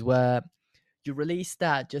stone. Is where you release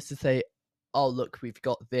that just to say, oh, look, we've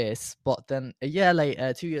got this. But then a year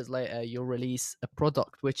later, 2 years later, you'll release a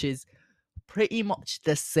product which is pretty much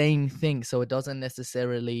the same thing. So it doesn't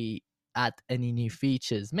necessarily add any new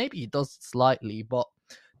features. Maybe it does slightly, but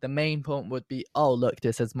the main point would be, oh, look,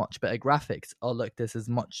 this has much better graphics. Oh, look, this is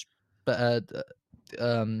much better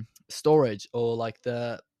storage, or like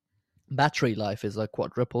the battery life is like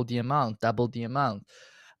quadruple the amount, double the amount.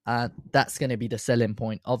 And that's going to be the selling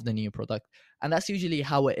point of the new product. And that's usually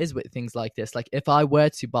how it is with things like this. Like if I were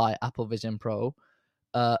to buy Apple Vision Pro,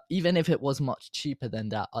 even if it was much cheaper than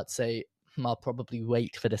that, I'd say I'll probably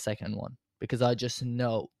wait for the second one, because I just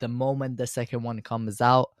know the moment the second one comes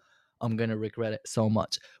out, I'm going to regret it so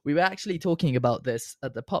much. We were actually talking about this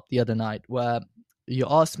at the pub the other night, where you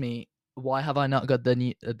asked me, why have I not got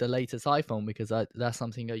the latest iPhone? Because that's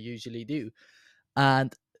something I usually do.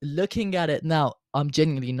 And looking at it now, I'm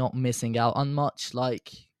genuinely not missing out on much.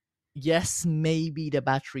 Like, yes, maybe the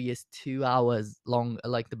battery is 2 hours long,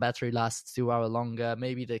 like the battery lasts 2 hours longer.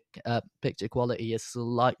 Maybe the picture quality is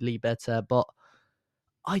slightly better, but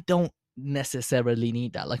I don't necessarily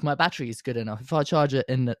need that. Like, my battery is good enough. If I charge it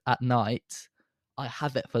at night, I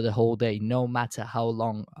have it for the whole day, no matter how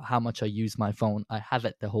much I use my phone. I have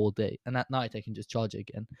it the whole day, and at night I can just charge it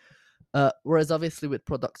again. Whereas obviously with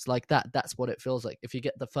products like that, that's what it feels like. If you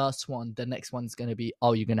get the first one, the next one's going to be,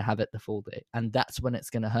 oh, you're going to have it the full day. And that's when it's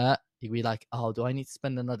going to hurt. You'll be like, oh, do I need to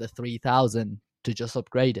spend another 3,000 to just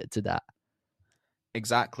upgrade it to that?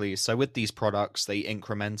 Exactly. So with these products, they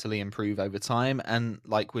incrementally improve over time. And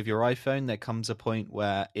like with your iPhone, there comes a point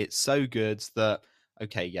where it's so good that,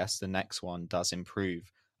 okay, yes, the next one does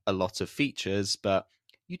improve a lot of features, but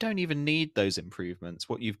you don't even need those improvements.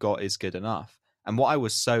 What you've got is good enough. And what I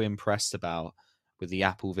was so impressed about with the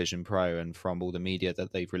Apple Vision Pro and from all the media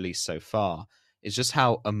that they've released so far is just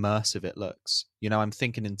how immersive it looks. You know, I'm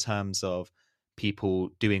thinking in terms of people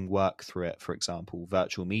doing work through it, for example,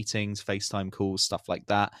 virtual meetings, FaceTime calls, stuff like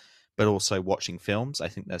that, but also watching films. I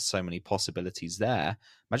think there's so many possibilities there.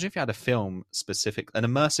 Imagine if you had an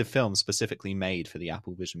immersive film specifically made for the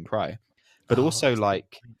Apple Vision Pro, but Oh, also that's a good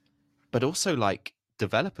like, point. but also like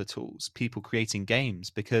developer tools, people creating games,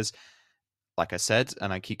 because like I said,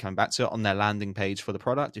 and I keep coming back to it, on their landing page for the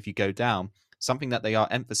product, if you go down, something that they are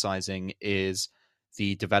emphasizing is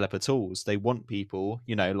the developer tools. They want people,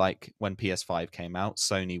 you know, like when PS5 came out,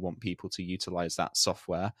 Sony want people to utilize that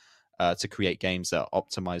software to create games that are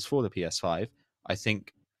optimized for the PS5. I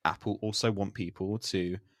think Apple also want people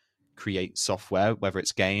to create software, whether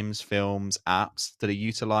it's games, films, apps that are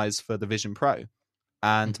utilized for the Vision Pro.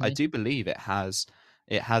 And I Hmm. do believe it has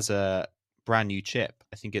a brand new chip.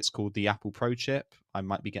 I think it's called the Apple Pro chip. I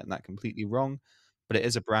might be getting that completely wrong, but it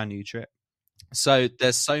is a brand new chip. So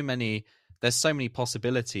there's so many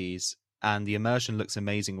possibilities, and the immersion looks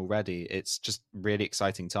amazing already. It's just really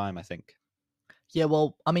exciting time, I think. Yeah,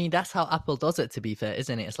 well, I mean, that's how Apple does it, to be fair,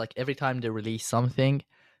 isn't it? It's like every time they release something,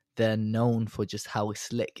 they're known for just how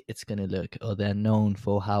slick it's going to look, or they're known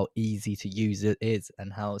for how easy to use it is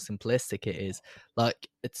and how simplistic it is. Like,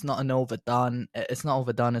 it's not overdone, it's not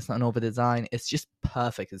an overdesign, it's just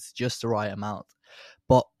perfect, it's just the right amount.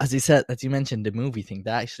 But as you mentioned, the movie thing,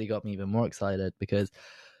 that actually got me even more excited, because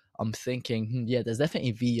I'm thinking, yeah, there's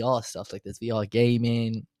definitely VR stuff, like there's VR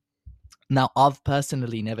gaming. Now, I've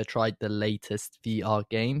personally never tried the latest VR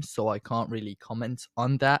game, so I can't really comment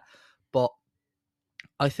on that. But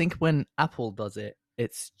I think when Apple does it,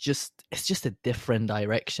 it's just a different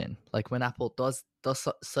direction. Like when Apple does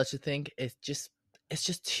such a thing, it's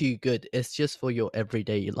just too good. It's just for your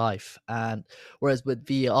everyday life. And whereas with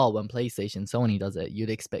VR, when PlayStation, Sony does it, you'd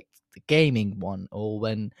expect the gaming one, or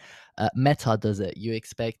when Meta does it, you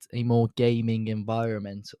expect a more gaming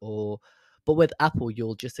environment. Or but with Apple,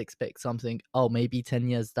 you'll just expect something. Oh, maybe 10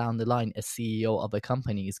 years down the line, a CEO of a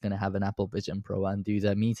company is going to have an Apple Vision Pro and do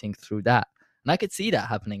their meeting through that. And I could see that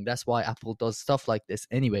happening. That's why Apple does stuff like this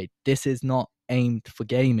anyway. This is not aimed for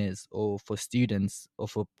gamers or for students or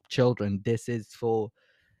for children. This is for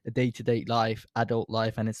a day-to-day life, adult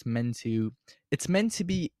life, and it's meant to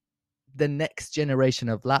be the next generation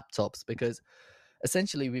of laptops, because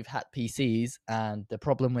essentially we've had PCs, and the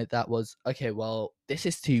problem with that was, okay, well, this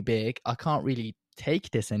is too big. I can't really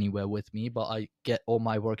take this anywhere with me, but I get all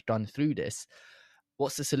my work done through this.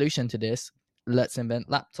 What's the solution to this? Let's invent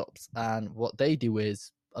laptops. And what they do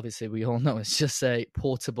is, obviously, we all know, it's just a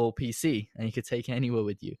portable PC, and you could take it anywhere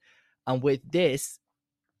with you. And with this,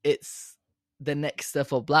 it's the next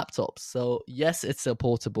step of laptops. So yes, it's a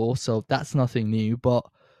portable, so that's nothing new, but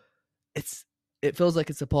it's it feels like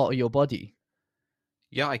it's a part of your body.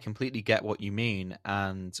 Yeah, I completely get what you mean.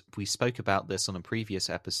 And we spoke about this on a previous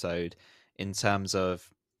episode in terms of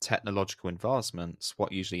technological advancements.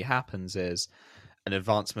 What usually happens is an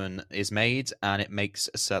advancement is made and it makes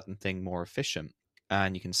a certain thing more efficient.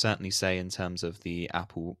 And you can certainly say, in terms of the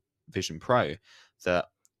Apple Vision Pro, that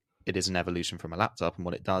it is an evolution from a laptop. And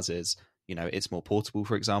what it does is, it's more portable,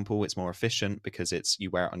 for example, it's more efficient because you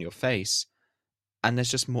wear it on your face, and there's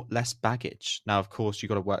just less baggage. Now, of course, you've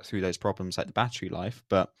got to work through those problems like the battery life,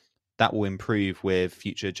 but that will improve with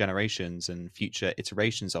future generations and future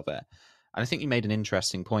iterations of it. And I think you made an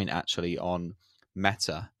interesting point actually on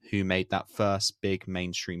Meta, who made that first big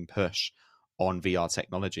mainstream push on VR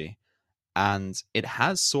technology. And it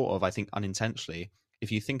has sort of, I think, unintentionally, if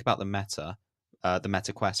you think about the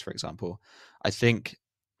Meta Quest, for example, I think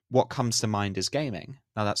what comes to mind is gaming.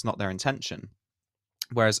 Now, that's not their intention.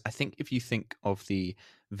 Whereas I think if you think of the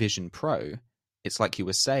Vision Pro, it's like you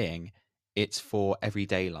were saying, it's for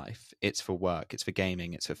everyday life, it's for work, it's for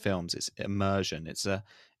gaming, it's for films, it's immersion,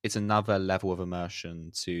 it's another level of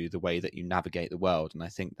immersion to the way that you navigate the world. And I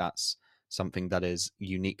think that's something that is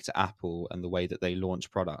unique to Apple and the way that they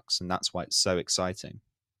launch products, and that's why it's so exciting.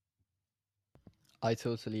 I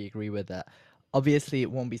totally agree with that. Obviously,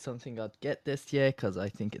 it won't be something I'd get this year because I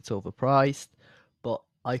think it's overpriced, but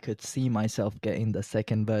I could see myself getting the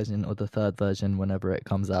second version or the third version whenever it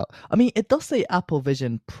comes out. I mean, it does say Apple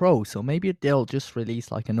Vision Pro, so maybe they'll just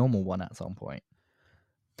release like a normal one at some point.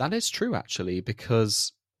 That is true, actually,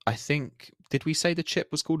 because I think, did we say the chip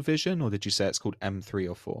was called Vision, or did you say it's called M3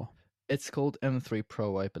 or 4? It's called M3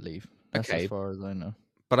 Pro, I believe. That's as Okay, far as I know.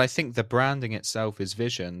 but I think the branding itself is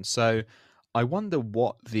Vision. So I wonder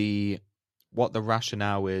what the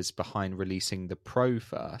rationale is behind releasing the Pro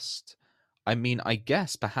first. I mean, I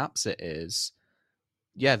guess perhaps it is,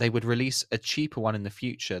 yeah, they would release a cheaper one in the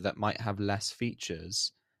future that might have less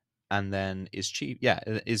features and then is cheap. Yeah,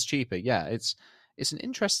 is cheaper. Yeah, it's an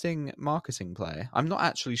interesting marketing play. I'm not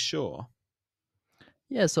actually sure.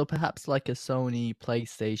 Yeah, so perhaps like a Sony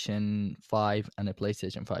PlayStation 5 and a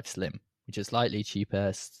PlayStation 5 Slim, which is slightly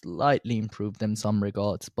cheaper, slightly improved in some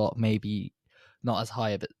regards, but maybe not as high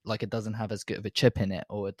of it. Like it doesn't have as good of a chip in it,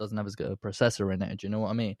 or it doesn't have as good of a processor in it. Do you know what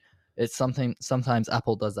I mean? It's something. Sometimes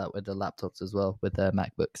Apple does that with the laptops as well, with their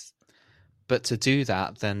MacBooks. But to do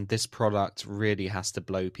that, then this product really has to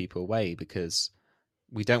blow people away, because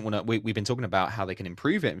we don't want to. We've been talking about how they can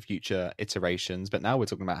improve it in future iterations, but now we're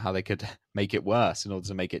talking about how they could make it worse in order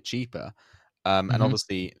to make it cheaper. And Hmm.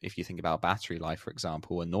 obviously, if you think about battery life, for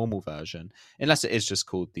example, a normal version, unless it is just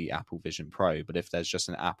called the Apple Vision Pro, but if there's just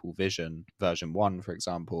an Apple Vision version 1, for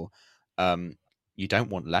example, um, you don't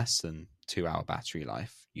want less than 2 hour battery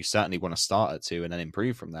life. You certainly want to start at 2 and then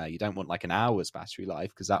improve from there. You don't want like an hour's battery life,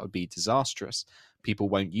 because that would be disastrous. People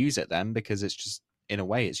won't use it then, because it's just, in a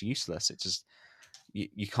way, it's useless. It just,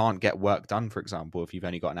 you can't get work done, for example, if you've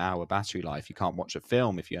only got an hour battery life. You can't watch a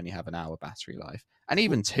film if you only have an hour battery life. And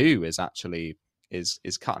even 2 is actually is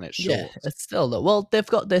cutting it Yeah, short. it's still well. They've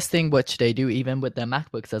got this thing which they do even with their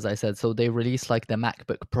MacBooks, as I said. So they release like the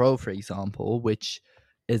MacBook Pro, for example, which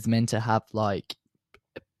is meant to have like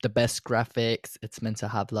the best graphics. It's meant to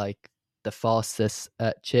have like the fastest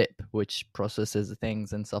chip, which processes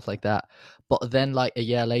things and stuff like that. But then, like a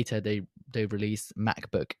year later, they released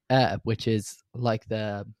MacBook Air, which is like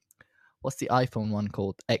the what's the iPhone one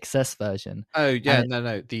called XS version, Oh and yeah,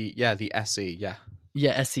 no, the SE, yeah.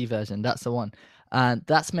 yeah, SE version. That's the one. And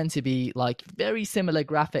that's meant to be like very similar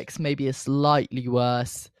graphics, maybe a slightly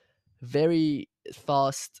worse, very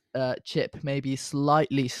fast chip, maybe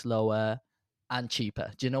slightly slower and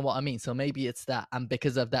cheaper. Do you know what I mean? So maybe it's that. And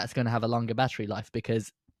because of that, it's going to have a longer battery life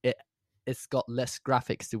because it it's got less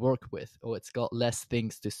graphics to work with, or it's got less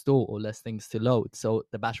things to store or less things to load. So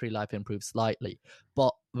the battery life improves slightly.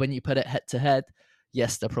 But when you put it head to head,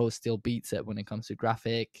 yes, the Pro still beats it when it comes to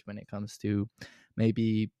graphic, when it comes to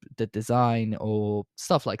maybe the design or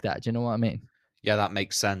stuff like that. Do you know what I mean? Yeah, that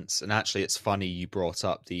makes sense. And actually, it's funny you brought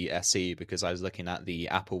up the SE, because I was looking at the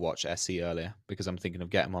Apple Watch SE earlier, because I'm thinking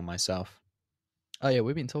of getting one myself. Oh yeah,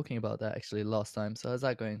 we've been talking about that actually last time. So how's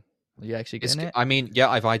that going? Are you actually getting it? I mean, yeah,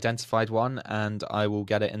 I've identified one, and I will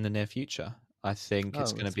get it in the near future. I think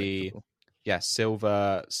it's Oh, going to be, respectable. yeah,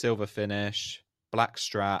 silver finish, black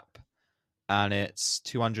strap, and it's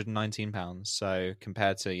 £219. So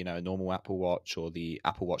compared to, a normal Apple Watch or the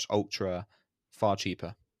Apple Watch Ultra, far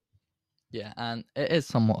cheaper. Yeah, and it is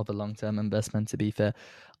somewhat of a long-term investment. To be fair,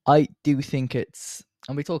 I do think it's,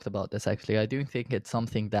 and we talked about this actually. I do think it's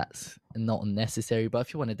something that's not necessary, but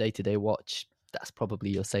if you want a day-to-day watch, that's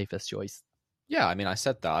probably your safest choice. Yeah, I mean, I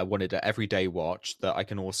said that I wanted an everyday watch that I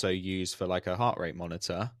can also use for like a heart rate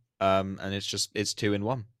monitor. and it's two in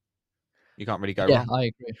one. You can't really go Yeah, wrong. I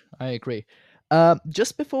agree. I agree.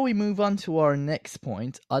 Just before we move on to our next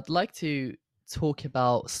point, I'd like to talk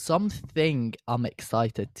about something I'm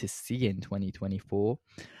excited to see in 2024,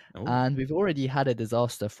 Oh, and we've already had a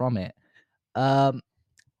disaster from it. Um,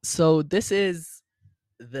 so this is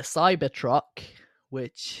the Cybertruck,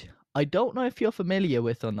 which I don't know if you're familiar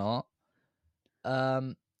with or not.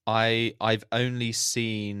 Um, I've only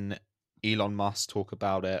seen Elon Musk talk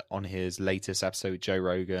about it on his latest episode, Joe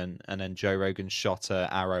Rogan, and then Joe Rogan shot a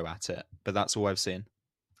arrow at it. But that's all I've seen.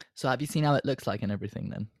 so have you seen how it looks like and everything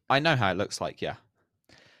then? I know how it looks like. Yeah.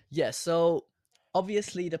 Yeah, so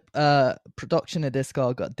obviously the production of this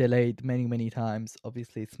car got delayed many, many times.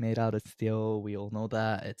 Obviously, it's made out of steel. We all know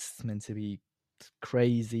that. It's meant to be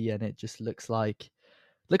crazy, and it just looks like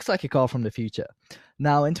a car from the future.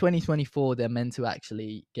 Now, in 2024, they're meant to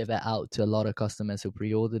actually give it out to a lot of customers who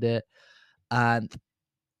pre-ordered it, and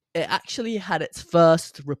it actually had its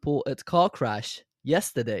first reported car crash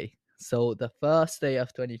yesterday. So the first day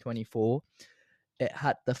of 2024, it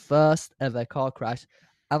had the first ever car crash.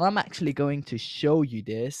 And I'm actually going to show you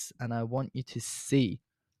this, and I want you to see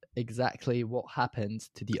exactly what happened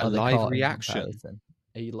to the A other live car in reaction. comparison.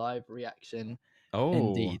 A live reaction Oh,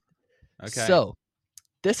 indeed. okay. So,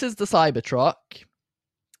 this is the Cybertruck.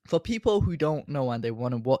 For people who don't know and they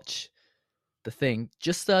want to watch the thing,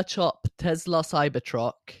 just search up Tesla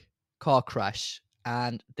Cybertruck car crash.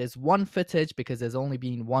 And there's one footage because there's only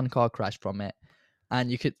been one car crash from it.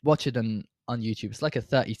 And you could watch it on YouTube. It's like a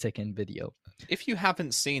 30-second video. If you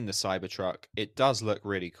haven't seen the Cybertruck, it does look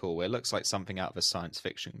really cool. It looks like something out of a science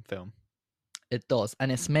fiction film. It does.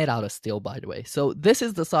 And it's made out of steel, by the way. So this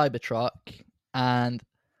is the Cybertruck. And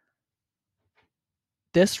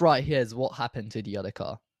this right here is what happened to the other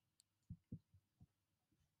car.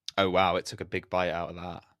 Oh wow, it took a big bite out of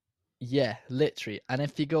that. Yeah, literally. And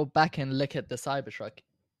if you go back and look at the Cybertruck,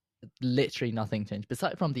 literally nothing changed.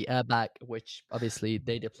 Besides from the airbag, which obviously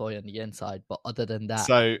they deploy on the inside, but other than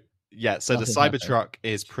that, So yeah, so the nothing happened. Cybertruck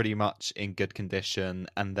is pretty much in good condition,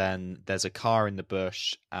 and then there's a car in the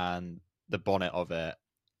bush and the bonnet of it,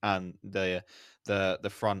 and the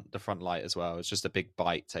front light as well. It's just a big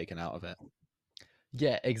bite taken out of it.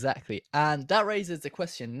 Yeah, exactly. And that raises the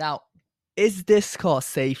question now, is this car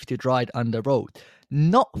safe to drive on the road?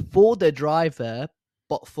 Not for the driver,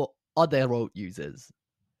 but for other road users.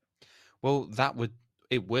 Well,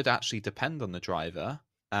 it would actually depend on the driver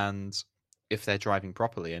and if they're driving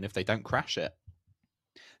properly and if they don't crash it.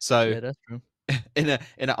 So Yeah, that's true. in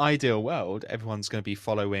an ideal world, everyone's going to be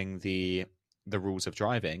following the rules of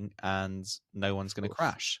driving and no one's Of going to course.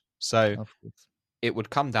 crash. So Of course. it would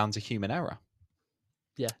come down to human error.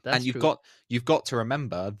 Yeah, And that's you've true. got to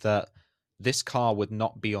remember that this car would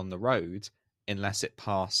not be on the road unless it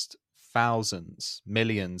passed thousands,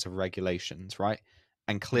 millions of regulations, right?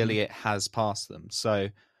 And Hmm. clearly it has passed them. So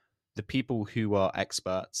the people who are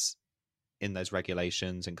experts in those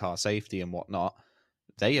regulations and car safety and whatnot,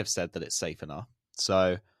 they have said that it's safe enough.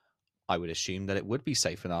 So I would assume that it would be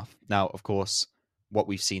safe enough. Now, of course, what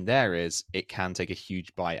we've seen there is it can take a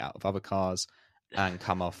huge bite out of other cars and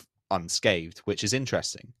come off unscathed, which is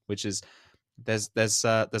interesting. Which is there's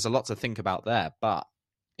a lot to think about there, but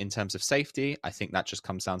in terms of safety, I think that just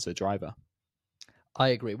comes down to the driver. I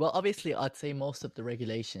agree. Well, obviously, I'd say most of the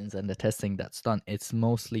regulations and the testing that's done, it's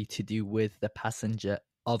mostly to do with the passenger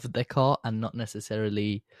of the car and not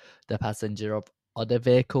necessarily the passenger of other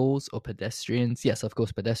vehicles or pedestrians. Yes, of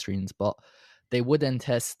course, pedestrians, but they wouldn't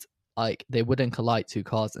test, like, they wouldn't collide two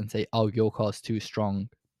cars and say, oh, your car's too strong.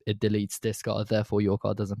 It deletes this car, therefore your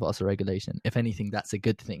car doesn't pass a regulation. If anything, that's a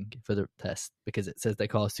good thing for the test because it says the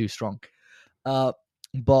car's too strong. Uh,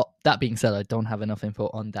 but that being said, I don't have enough info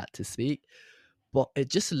on that to speak. But it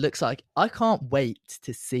just looks like I can't wait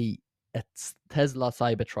to see a Tesla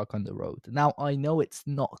Cybertruck on the road. Now I know it's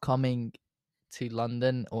not coming to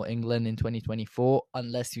London or England in 2024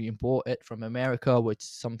 unless you import it from America, which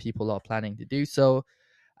some people are planning to do so,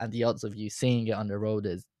 and the odds of you seeing it on the road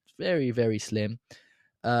is very, very slim.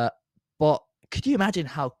 Uh, but could you imagine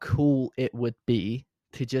how cool it would be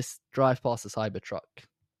to just drive past a Cybertruck?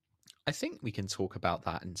 I think we can talk about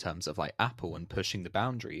that in terms of like Apple and pushing the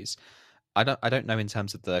boundaries. I don't know in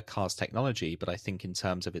terms of the car's technology, but I think in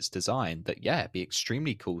terms of its design that yeah, it'd be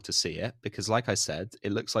extremely cool to see it because like I said,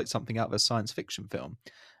 it looks like something out of a science fiction film.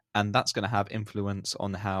 And that's going to have influence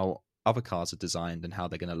on how other cars are designed and how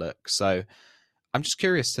they're going to look. So I'm just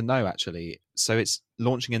curious to know actually. So it's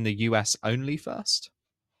launching in the US only first?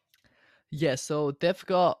 Yeah, so they've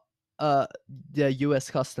got uh their US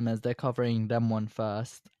customers, they're covering them one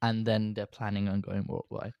first, and then they're planning on going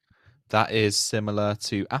worldwide. That is similar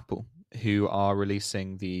to Apple. who are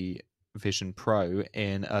releasing the Vision Pro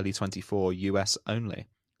in early 24 US only.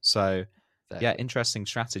 So, yeah, Exactly. interesting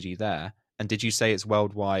strategy there. And did you say it's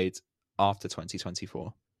worldwide after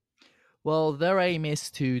 2024? Well, their aim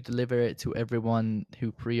is to deliver it to everyone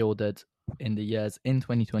who pre-ordered in the years in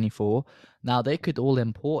 2024. Now they could all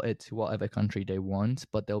import it to whatever country they want,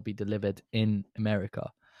 but they'll be delivered in America.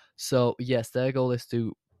 So yes, their goal is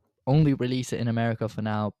to only release it in America for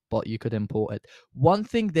now, but you could import it. One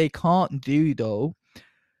thing they can't do though,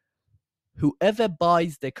 whoever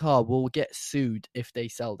buys the car will get sued if they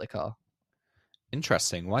sell the car.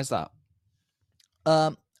 Interesting. Why is that?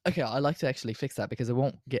 Um, okay, I like to actually fix that because they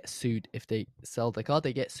won't get sued if they sell the car.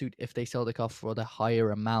 They get sued if they sell the car for the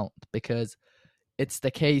higher amount because it's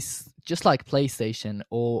the case just like PlayStation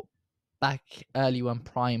or back early when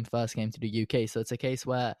Prime first came to the UK. So it's a case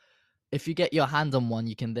where if you get your hands on one,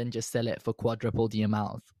 you can then just sell it for quadruple the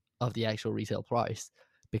amount of the actual retail price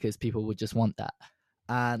because people would just want that.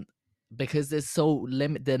 And because there's so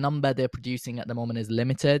the number they're producing at the moment is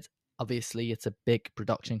limited. Obviously, it's a big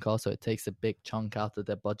production cost, so it takes a big chunk out of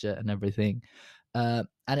their budget and everything. And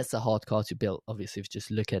it's a hard car to build. Obviously, if you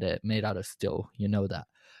just look at it, made out of steel, you know that.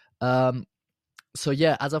 Um, so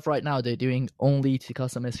yeah, as of right now, they're doing only to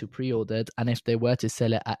customers who pre-ordered, and if they were to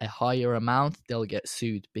sell it at a higher amount, they'll get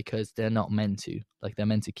sued because they're not meant to. Like they're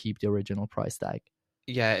meant to keep the original price tag.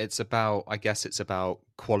 Yeah, I guess it's about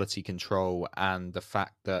quality control and the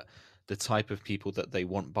fact that the type of people that they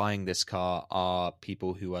want buying this car are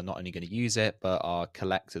people who are not only going to use it, but are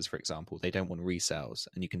collectors, for example. They don't want resales.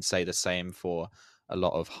 And you can say the same for a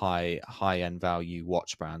lot of high end value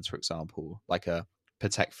watch brands, for example, like a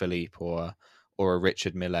Patek Philippe or a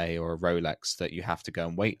Richard Mille or a Rolex that you have to go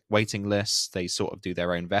and waiting lists. They sort of do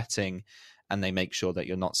their own vetting and they make sure that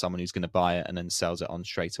you're not someone who's going to buy it and then sells it on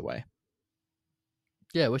straight away.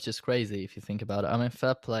 Yeah, which is crazy if you think about it. I mean,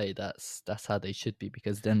 fair play. That's how they should be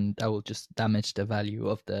because then that will just damage the value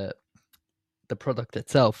of the product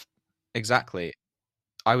itself. Exactly.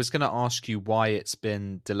 I was going to ask you why it's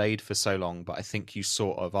been delayed for so long, but I think you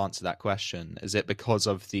sort of answered that question. Is it because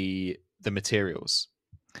of the materials?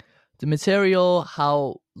 The material,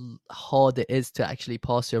 how hard it is to actually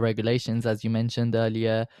pass your regulations, as you mentioned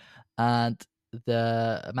earlier, and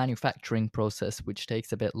the manufacturing process, which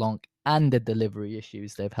takes a bit long, and the delivery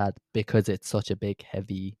issues they've had because it's such a big,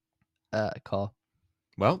 heavy car.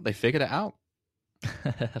 Well, they figured it out.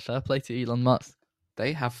 Fair play to Elon Musk.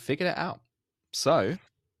 They have figured it out. So,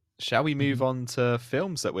 shall we move Mhm. on to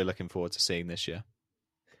films that we're looking forward to seeing this year?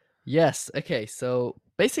 Yes. Okay. So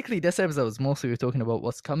basically, this episode was mostly we're talking about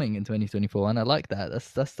what's coming in 2024, and I like that.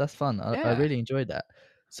 That's fun. I Yeah. really enjoyed that.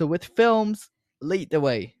 So with films, lead the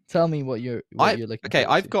way. Tell me what you're looking forward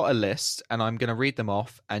I've to. got a list and I'm going to read them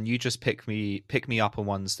off and you just pick me up on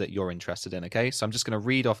ones that you're interested in, okay? So I'm just going to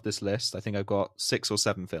read off this list. I think I've got 6 or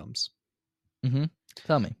 7 films. Mm-hmm.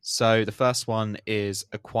 Tell me. So the first one is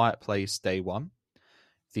A Quiet Place Day 1.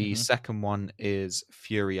 The Mm-hmm. second one is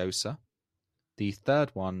Furiosa. The third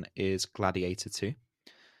one is Gladiator 2.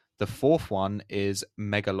 The fourth one is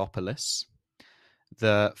Megalopolis.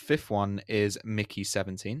 The fifth one is Mickey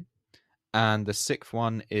 17. And the sixth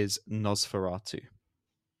one is Nosferatu.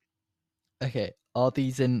 Okay. Are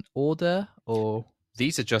these in order or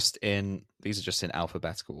These are just in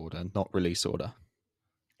alphabetical order, not release order.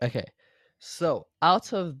 okay? So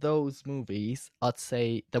out of those movies, I'd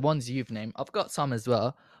say the ones you've named. I've got some as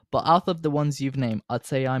well, but out of the ones you've named, I'd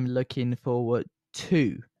say I'm looking forward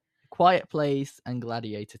to Quiet Place and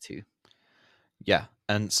Gladiator 2. Yeah,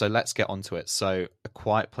 and so let's get onto it. So, A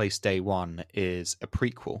Quiet Place Day 1 is a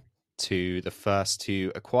prequel to the first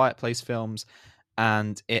two A Quiet Place films,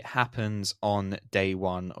 and it happens on day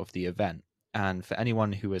 1 of the event. And for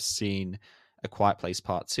anyone who has seen A Quiet Place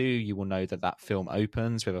Part 2, you will know that that film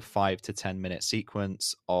opens with a 5 to 10 minute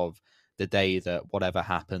sequence of the day that whatever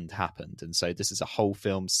happened happened. And so this is a whole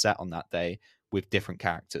film set on that day with different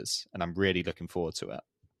characters, and I'm really looking forward to it.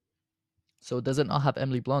 So does it not have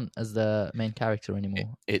Emily Blunt as the main character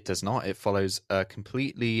anymore? It does not. It follows a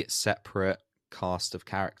completely separate cast of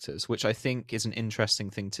characters, which I think is an interesting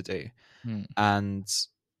thing to do. Hmm. And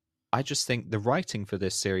I just think the writing for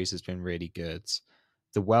this series has been really good.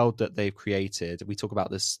 The world that they've created, we talk about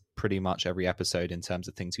this pretty much every episode in terms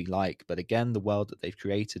of things we like. But again, the world that they've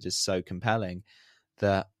created is so compelling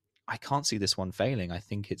that I can't see this one failing. I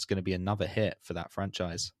think it's going to be another hit for that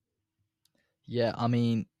franchise. Yeah, I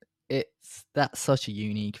mean, that's such a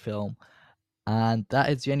unique film, and that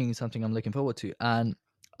is genuinely something I'm looking forward to. And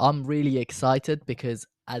I'm really excited because,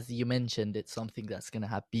 as you mentioned, it's something that's gonna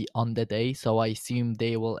have be on the day. So I assume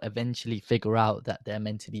they will eventually figure out that they're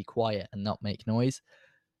meant to be quiet and not make noise,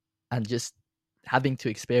 and just having to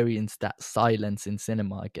experience that silence in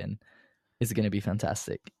cinema again is going to be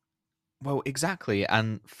fantastic. Well, exactly.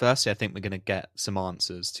 And firstly, I think we're going to get some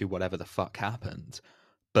answers to whatever the fuck happened.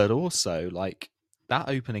 But also, like, that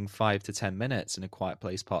opening 5 to 10 minutes in A Quiet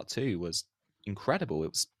Place Part 2 was incredible. It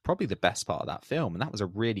was probably the best part of that film. And that was a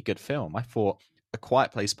really good film. I thought A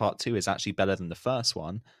Quiet Place Part 2 is actually better than the first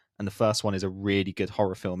one. And the first one is a really good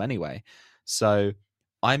horror film anyway. So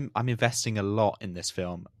I'm investing a lot in this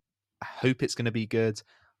film. I hope it's going to be good.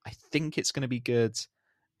 I think it's going to be good,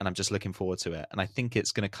 and I'm just looking forward to it. And I think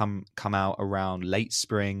it's going to come out around late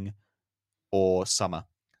spring or summer.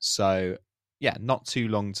 So yeah, not too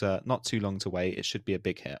long to wait. It should be a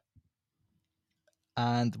big hit.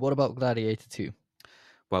 And what about Gladiator 2?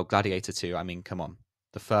 Well, Gladiator 2, I mean, come on.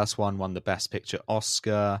 The first one won the Best Picture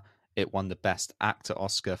Oscar. It won the Best Actor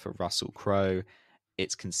Oscar for Russell Crowe.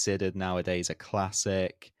 It's considered nowadays a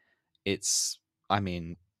classic. I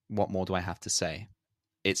mean, what more do I have to say?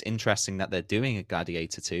 It's interesting that they're doing a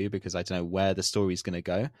Gladiator 2 because I don't know where the story's going to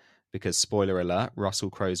go. Because, spoiler alert, Russell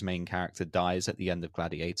Crowe's main character dies at the end of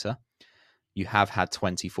Gladiator. You have had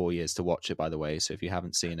 24 years to watch it, by the way. So if you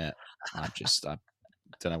haven't seen it, I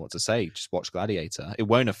don't know what to say. Just watch Gladiator. It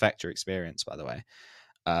won't affect your experience, by the way.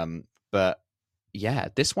 But yeah,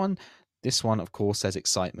 this one, of course, has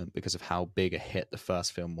excitement because of how big a hit the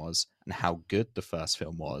first film was and how good the first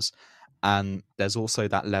film was. And there's also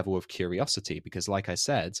that level of curiosity because, like I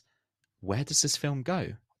said, where does this film go?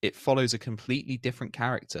 It follows a completely different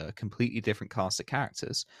character, a completely different cast of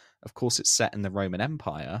characters. Of course, it's set in the Roman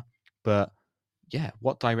Empire, but yeah,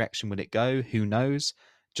 what direction would it go? Who knows?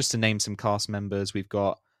 Just to name some cast members, we've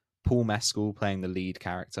got Paul Mescal playing the lead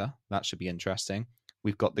character. That should be interesting.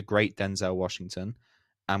 We've got the great Denzel Washington,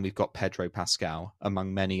 and we've got Pedro Pascal,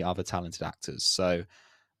 among many other talented actors. So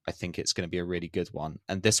I think it's going to be a really good one.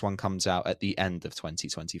 And this one comes out at the end of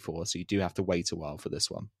 2024, so you do have to wait a while for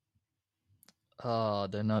this one. Oh,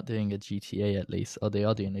 they're not doing a GTA at least. Oh, they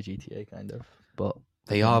are doing a GTA kind of, but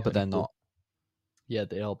They are, but they're not. Yeah,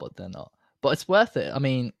 they are, but they're not. But it's worth it. I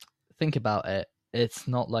mean, think about it. It's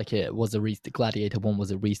not like it was Gladiator 1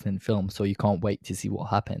 was a recent film, so you can't wait to see what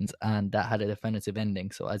happens. And that had a definitive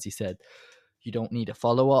ending. So, as you said, you don't need a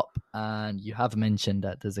follow up. And you have mentioned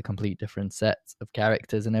that there's a complete different set of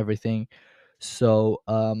characters and everything. So,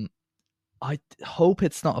 I hope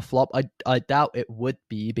it's not a flop. I doubt it would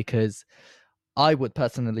be because I would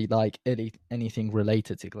personally like anything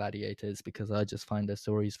related to gladiators because I just find their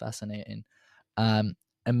stories fascinating.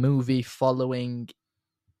 A movie following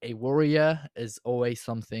a warrior is always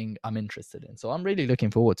something I'm interested in. So I'm really looking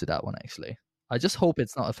forward to that one, actually. I just hope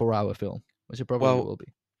it's not a 4-hour film, which it probably will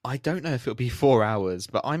be. I don't know if it'll be 4 hours,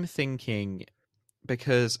 but I'm thinking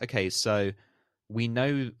because, okay, so we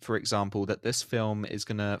know, for example, that this film is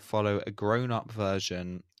going to follow a grown up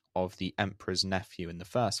version of The Emperor's Nephew in the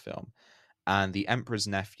first film. And The Emperor's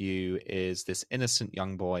Nephew is this innocent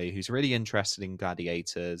young boy who's really interested in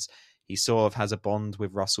gladiators. He sort of has a bond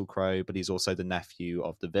with Russell Crowe, but he's also the nephew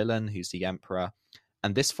of the villain, who's the Emperor.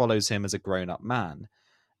 And this follows him as a grown up man.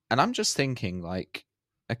 And I'm just thinking, like,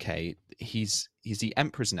 okay, he's the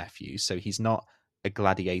Emperor's nephew, so he's not a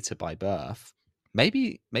gladiator by birth.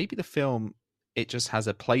 Maybe the film, it just has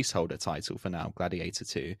a placeholder title for now, Gladiator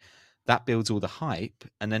 2. That builds all the hype,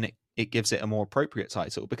 and then it gives it a more appropriate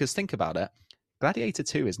title. Because think about it, Gladiator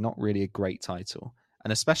 2 is not really a great title.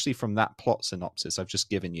 And especially from that plot synopsis I've just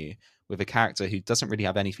given you, with a character who doesn't really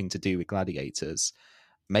have anything to do with gladiators,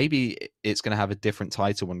 maybe it's going to have a different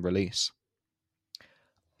title on release.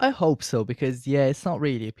 I hope so, because, yeah, it's not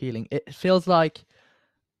really appealing. It feels like,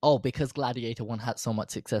 oh, because Gladiator 1 had so much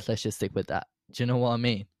success, let's just stick with that. Do you know what I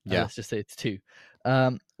mean? Yeah. Let's just say it's 2.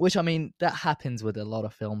 Which, I mean, that happens with a lot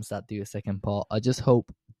of films that do a second part. I just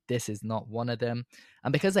hope this is not one of them.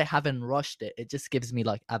 And because they haven't rushed it, it just gives me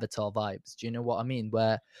like Avatar vibes. Do you know what I mean?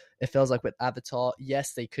 Where it feels like with Avatar,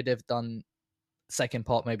 yes, they could have done second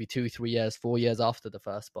part maybe 2, 3 years, 4 years after the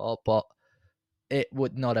first part, but it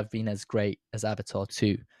would not have been as great as Avatar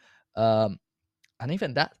 2. And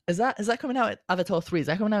even that is that coming out at Avatar 3? Is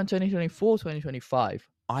that coming out in 2024, 2025?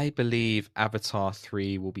 I believe Avatar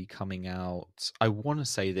 3 will be coming out, I want to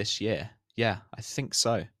say this year. Yeah, I think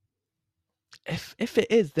so. If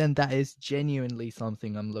it is, then that is genuinely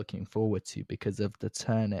something I'm looking forward to because of the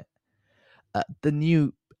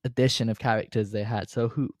new addition of characters they had.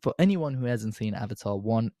 So for anyone who hasn't seen Avatar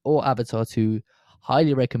 1 or Avatar 2,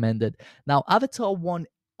 highly recommended. Now, Avatar 1,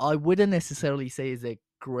 I wouldn't necessarily say is a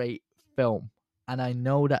great film. And I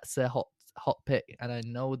know that's a hot pick, and I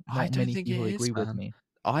know not many people agree with me.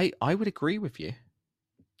 I would agree with you.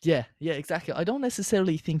 Yeah, exactly. I don't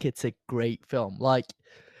necessarily think it's a great film. Like,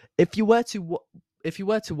 if you were to if you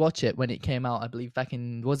were to watch it when it came out, I believe back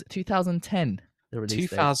in, was it 2010, the release date?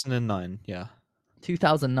 2009, yeah.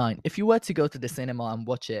 2009. If you were to go to the cinema and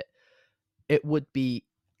watch it, it would be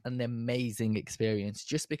an amazing experience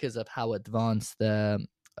just because of how advanced the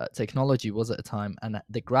technology was at the time and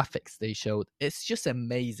the graphics they showed. It's just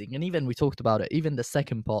amazing. And even we talked about it, even the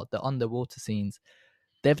second part, the underwater scenes,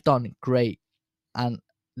 they've done great. And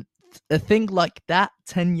a thing like that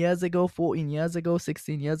 10 years ago, 14 years ago,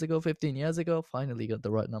 16 years ago, 15 years ago, finally got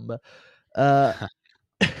the right number, uh,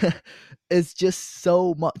 is just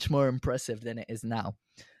so much more impressive than it is now.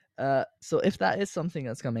 So if that is something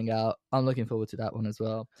that's coming out, I'm looking forward to that one as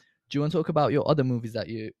well. Do you want to talk about your other movies that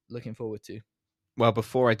you're looking forward to? Well,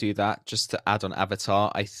 before I do that, just to add on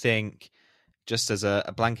Avatar, I think, just as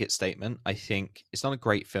a blanket statement, I think it's not a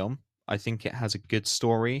great film. I think it has a good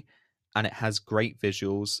story and it has great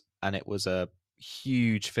visuals and it was a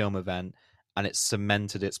huge film event and it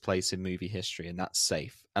cemented its place in movie history and that's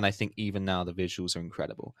safe. And I think even now the visuals are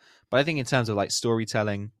incredible. But I think in terms of like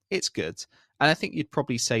storytelling, it's good. And I think you'd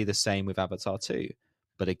probably say the same with Avatar 2.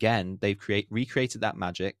 But again, they've recreated that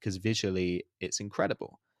magic because visually it's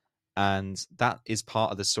incredible. And that is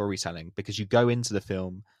part of the storytelling because you go into the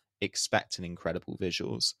film expecting incredible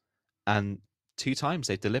visuals. And two times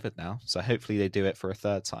they've delivered now. So hopefully they do it for a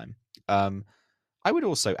third time. I would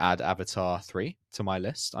also add Avatar 3 to my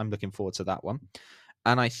list. I'm looking forward to that one.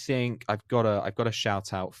 And I think I've got to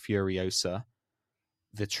shout out Furiosa.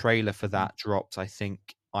 The trailer for that dropped, I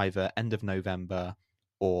think, either end of November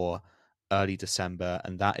or early December,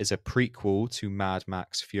 and that is a prequel to Mad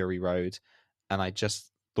Max Fury Road. And I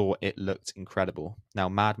just thought it looked incredible. Now,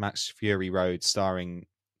 Mad Max Fury Road, starring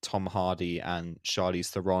Tom Hardy and Charlize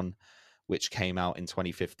Theron, which came out in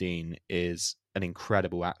 2015, is an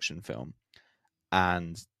incredible action film.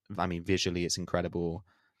 And I mean, visually, it's incredible.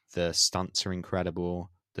 The stunts are incredible.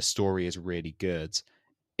 The story is really good.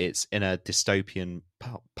 It's in a dystopian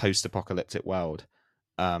post-apocalyptic world.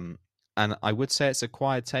 And I would say it's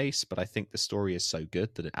acquired taste, but I think the story is so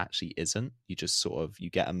good that it actually isn't. You just sort of you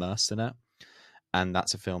get immersed in it. And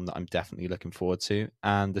that's a film that I'm definitely looking forward to.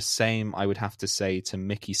 And the same I would have to say to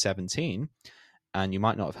Mickey 17. And you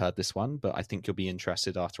might not have heard this one, but I think you'll be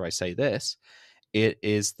interested after I say this. It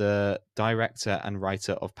is the director and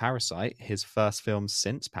writer of Parasite, his first film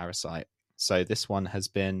since Parasite. So this one has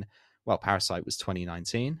been, well, Parasite was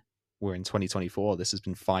 2019. We're in 2024. This has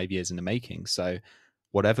been 5 years in the making. So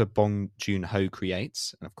whatever Bong Joon-ho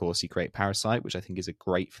creates, and of course he created Parasite, which I think is a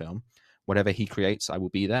great film, whatever he creates, I will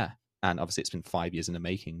be there. And obviously it's been 5 years in the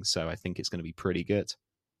making, so I think it's going to be pretty good.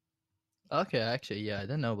 Okay, actually, yeah, I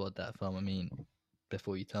didn't know about that film. I mean,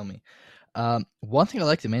 before you tell me. One thing I'd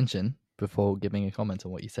like to mention before giving a comment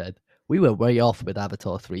on what you said, we were way off with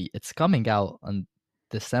Avatar 3. It's coming out on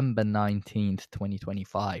December 19th,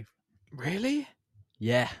 2025. Really?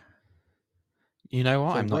 Yeah. You know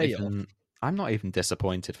what? So way off. I'm not even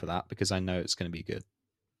disappointed for that because I know it's going to be good.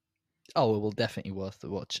 Oh, it will definitely worth the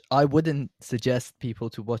watch. I wouldn't suggest people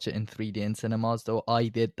to watch it in 3D in cinemas, though. I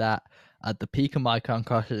did that at the peak of my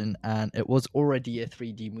concussion, and it was already a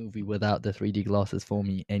 3D movie without the 3D glasses for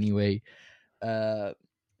me anyway.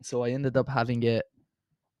 So I ended up having it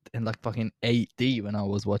in like fucking 8D when I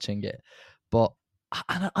was watching it. But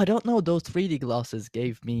I don't know, those 3D glasses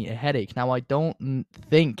gave me a headache. Now, I don't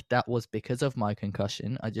think that was because of my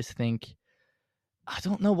concussion. I just think, I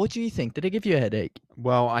don't know. What do you think? Did it give you a headache?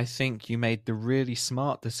 Well, I think you made the really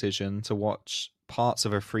smart decision to watch parts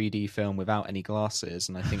of a 3D film without any glasses,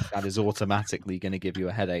 and I think that is automatically going to give you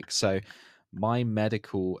a headache. So, my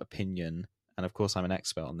medical opinion, and of course I'm an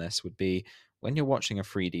expert on this, would be when you're watching a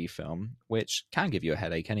 3D film, which can give you a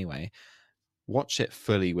headache anyway, watch it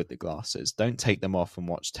fully with the glasses. Don't take them off and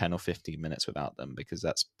watch 10 or 15 minutes without them because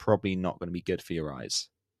that's probably not going to be good for your eyes.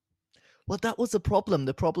 Well, that was the problem.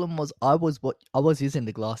 The problem was I was using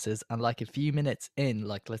the glasses, and like a few minutes in,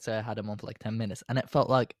 like let's say I had them on for like 10 minutes, and it felt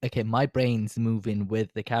like okay, my brain's moving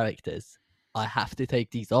with the characters. I have to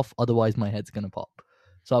take these off, otherwise my head's gonna pop.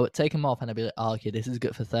 So I would take them off, and I'd be like, oh, okay, this is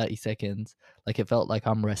good for 30 seconds. Like it felt like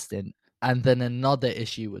I'm resting, and then another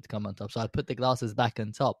issue would come on top. So I'd put the glasses back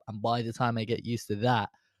on top, and by the time I get used to that,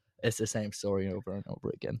 it's the same story over and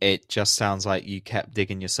over again. It just sounds like you kept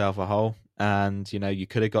digging yourself a hole, and you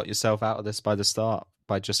could have got yourself out of this by the start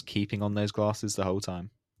by just keeping on those glasses the whole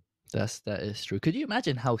time. That is true. Could you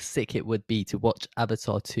imagine how sick it would be to watch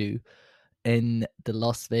Avatar 2 in the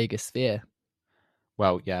Las Vegas Sphere?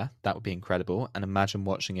 Well, yeah, that would be incredible. And imagine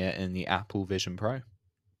watching it in the Apple Vision Pro.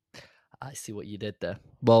 I see what you did there.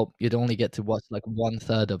 Well, you'd only get to watch like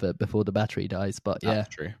 1/3 of it before the battery dies, but yeah.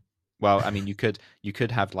 That's true. Well, I mean, you could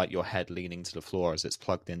have like your head leaning to the floor as it's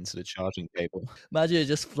plugged into the charging cable. Imagine you're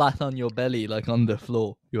just flat on your belly, like on the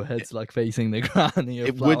floor. Your It, head's like facing the ground, and you're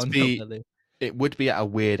it flat would on your be belly. it would be at a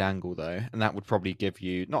weird angle though, and that would probably give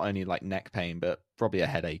you not only like neck pain, but probably a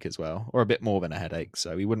headache as well, or a bit more than a headache.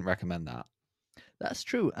 So we wouldn't recommend that. That's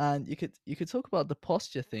true, and you could talk about the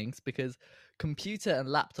posture things because computer and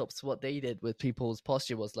laptops, what they did with people's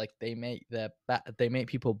posture was like they make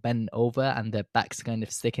people bend over and their backs kind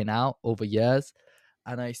of sticking out over years.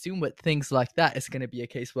 And I assume with things like that, it's going to be a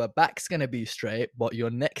case where back's going to be straight, but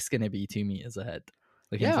your neck's going to be 2 meters ahead,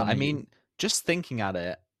 like in Yeah, front I of you. mean, just thinking about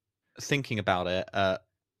it,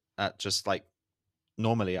 at just like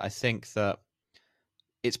normally, I think that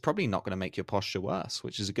it's probably not going to make your posture worse,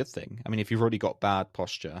 which is a good thing. I mean, if you've already got bad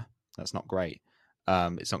posture, that's not great.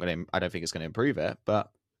 It's not going to. I don't think it's going to improve it.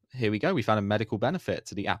 But here we go. We found a medical benefit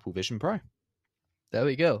to the Apple Vision Pro. There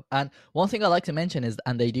we go. And one thing I like to mention is,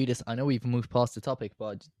 and they do this, I know we've moved past the topic,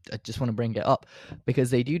 but I just want to bring it up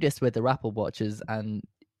because they do this with the Apple Watches. And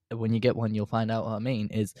when you get one, you'll find out what I mean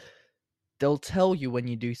is they'll tell you when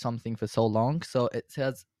you do something for so long. So it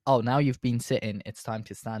says, oh, now you've been sitting, it's time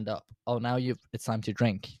to stand up. Oh, now it's time to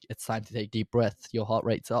drink. It's time to take deep breaths. Your heart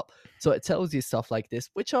rate's up. So it tells you stuff like this,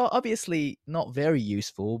 which are obviously not very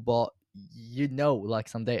useful, but like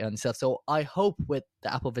some data and stuff. So I hope with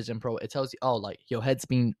the Apple Vision Pro, it tells you, oh, like your head's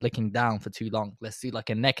been looking down for too long. Let's do like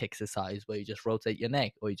a neck exercise where you just rotate your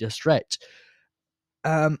neck or you just stretch.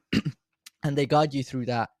 Um, and they guide you through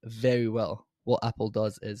that very well. What Apple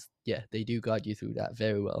does is, yeah, they do guide you through that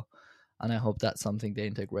very well. And I hope that's something they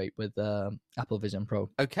integrate with Apple Vision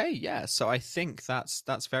Pro. Okay, yeah. So I think that's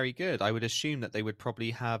very good. I would assume that they would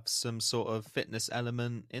probably have some sort of fitness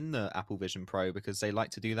element in the Apple Vision Pro because they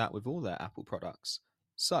like to do that with all their Apple products.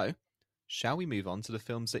 So, shall we move on to the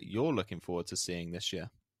films that you're looking forward to seeing this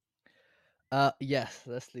year? Yes,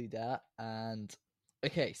 let's do that. And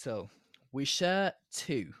okay, so we share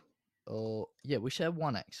two, or yeah, we share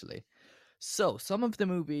one actually. So some of the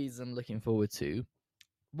movies I'm looking forward to.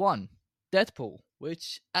 One, Deadpool,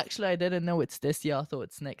 which actually I didn't know it's this year. I thought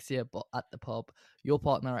it's next year, but at the pub, your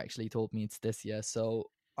partner actually told me it's this year. So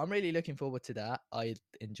I'm really looking forward to that. I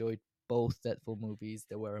enjoyed both Deadpool movies,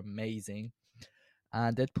 they were amazing.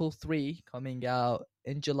 And Deadpool 3 coming out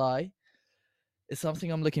in July is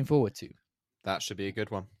something I'm looking forward to. That should be a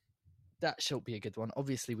good one. That should be a good one.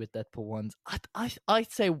 Obviously, with Deadpool ones,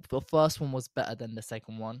 I'd say the first one was better than the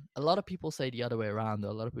second one. A lot of people say the other way around.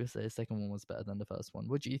 Though. A lot of people say the second one was better than the first one.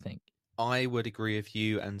 What do you think? I would agree with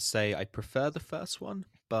you and say I prefer the first one,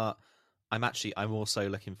 but I'm also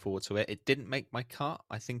looking forward to it. It didn't make my cut.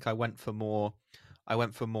 I think I went for more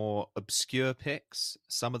obscure picks,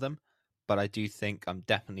 some of them, but I do think I'm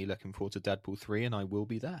definitely looking forward to Deadpool 3 and I will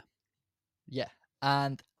be there. Yeah,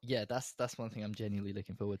 and yeah, that's one thing I'm genuinely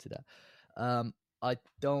looking forward to. That. I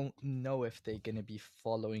don't know if they're gonna be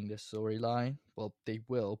following the storyline. Well, they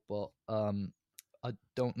will, but I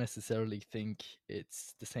don't necessarily think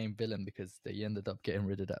it's the same villain because they ended up getting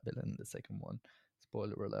rid of that villain in the second one.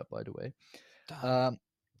 Spoiler alert, by the way. Um,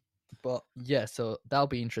 but yeah, so that'll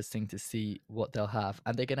be interesting to see what they'll have,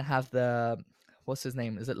 and they're gonna have the what's his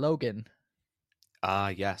name? Is it Logan? Ah,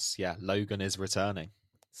 yes, yeah. Logan is returning.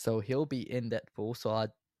 So he'll be in Deadpool. So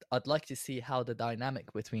I'd like to see how the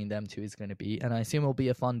dynamic between them two is going to be, and I assume it'll be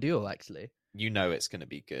a fun duo actually. You know it's going to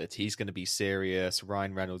be good. He's going to be serious.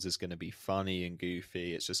 Ryan Reynolds is going to be funny and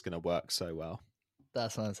goofy. It's just going to work so well.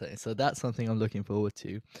 That's what I'm saying. So that's something I'm looking forward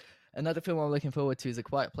to. Another film I'm looking forward to is A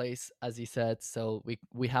Quiet Place, as you said. So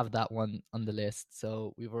we have that one on the list.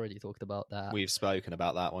 So we've already talked about that. We've spoken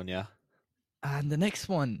about that one, yeah. And the next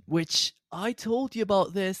one, which I told you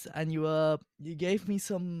about this, and you gave me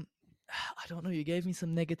some, I don't know, you gave me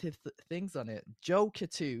some negative things on it. Joker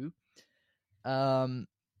 2, um,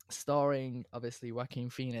 starring obviously Joaquin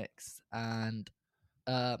Phoenix and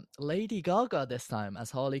Lady Gaga this time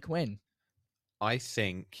as Harley Quinn. I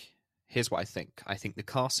think here's what I think. I think the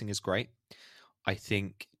casting is great. I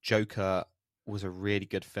think Joker was a really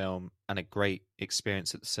good film and a great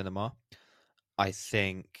experience at the cinema. I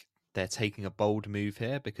think they're taking a bold move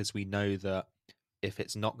here because we know that if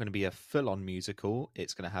it's not going to be a full-on musical,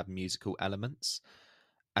 it's going to have musical elements.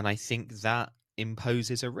 And I think that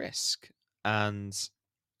imposes a risk. And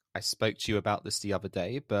I spoke to you about this the other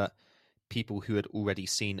day, but people who had already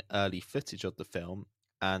seen early footage of the film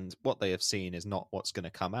and what they have seen is not what's going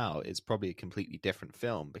to come out. It's probably a completely different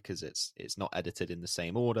film because it's not edited in the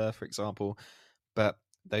same order, for example. But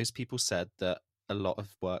those people said that a lot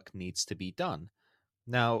of work needs to be done.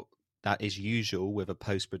 Now, that is usual with a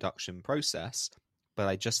post-production process, but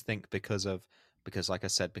I just think because like I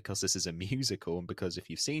said, because this is a musical and because if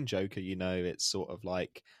you've seen Joker, you know it's sort of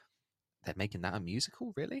like they're making that a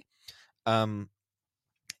musical, really? Um,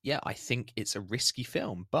 yeah, I think it's a risky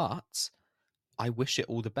film, but I wish it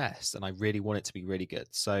all the best, and I really want it to be really good.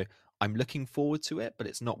 So I'm looking forward to it, but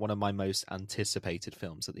it's not one of my most anticipated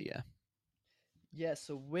films of the year. Yeah,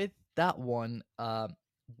 so with that one,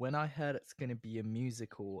 when I heard it's gonna be a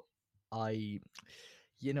musical, I,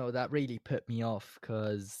 that really put me off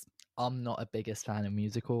because I'm not a biggest fan of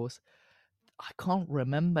musicals. I can't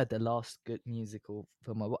remember the last good musical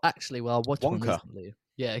film. I watched one Wonka. recently.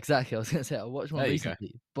 Yeah, exactly. I was gonna say I watched one There you go.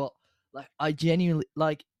 recently, but like I genuinely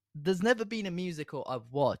like. There's never been a musical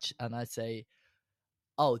I've watched and I say,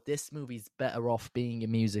 "Oh, this movie's better off being a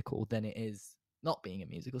musical than it is not being a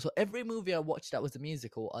musical." So every movie I watched that was a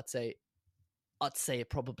musical, I'd say it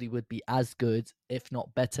probably would be as good, if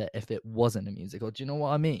not better, if it wasn't a musical. Do you know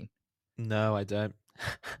what I mean? No, I don't.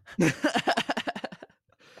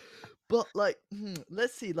 But like,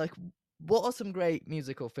 let's see. Like, what are some great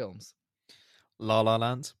musical films? La La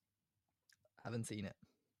Land, Haven't seen it.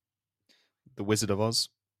 The Wizard of Oz,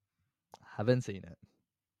 Haven't seen it.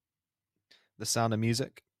 The Sound of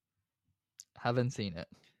Music, Haven't seen it.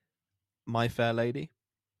 My Fair Lady,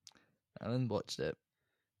 Haven't watched it.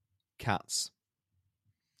 Cats.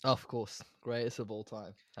 Of course, greatest of all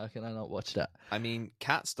time. How can I not watch that? I mean,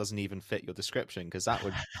 Cats doesn't even fit your description because that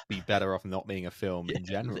would be better off not being a film in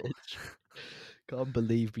general. Literally. Can't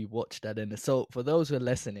believe we watched that in. So, for those who are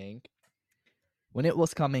listening, when it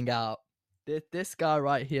was coming out, this guy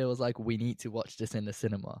right here was like, "We need to watch this in the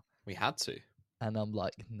cinema," We had to. and I'm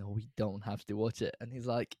like, "No, we don't have to watch it." And he's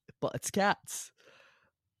like, "But it's Cats,"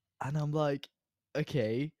 and I'm like,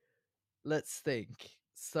 "Okay, let's think."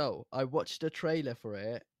 So I watched the trailer for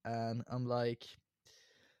it, and I'm like,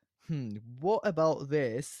 what about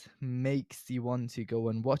this makes you want to go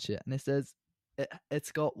and watch it? And it says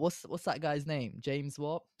it's got what's that guy's name? James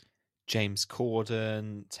what? James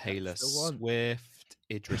Corden, Taylor That's the one. Swift,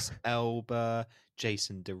 Idris Elba,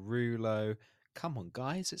 Jason Derulo. Come on,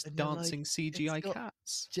 guys, it's And you're like, dancing it's CGI got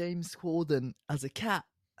cats. James Corden as a cat,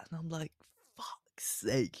 and I'm like, fuck's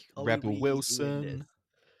sake, are we Rebel really doing this? Wilson.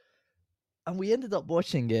 And we ended up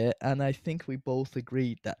watching it, and I think we both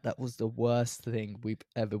agreed that that was the worst thing we've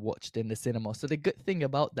ever watched in the cinema. So the good thing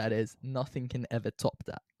about that is nothing can ever top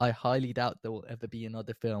that. I highly doubt there will ever be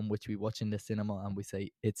another film which we watch in the cinema and we say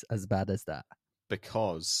it's as bad as that.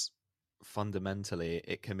 Because fundamentally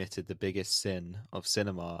it committed the biggest sin of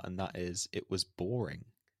cinema, and that is it was boring.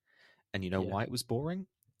 And you know Yeah. why it was boring?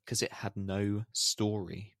 Because it had no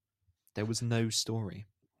story. There was no story.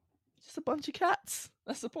 Just a bunch of cats.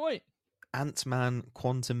 That's the point. Ant-Man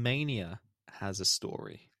Quantumania has a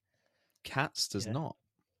story. Cats does Yeah. not.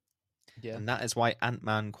 Yeah. And that is why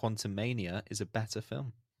Ant-Man Quantumania is a better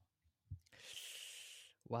film.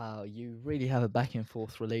 Wow, you really have a back and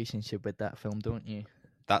forth relationship with that film, don't you?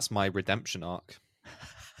 That's my redemption arc.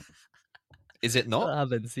 Is it I not?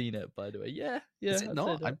 haven't seen it, by the way. Yeah, Is I'd it say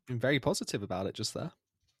not? that. I've been very positive about it just there.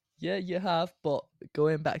 Yeah, you have, but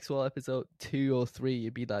going back to our episode 2 or 3,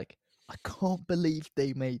 you'd be like, I can't believe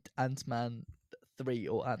they made Ant-Man 3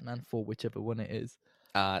 or Ant-Man 4, whichever one it is.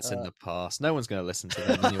 It's in the past. No one's going to listen to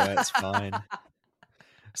them anyway. It's fine.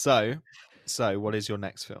 So what is your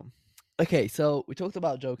next film? Okay, so we talked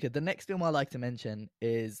about Joker. The next film I like to mention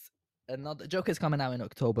is another. Joker's coming out in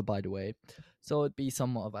October, by the way, so it'd be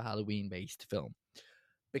somewhat of a Halloween-based film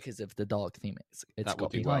because of the dark theme it's That will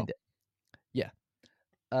got do behind well. it.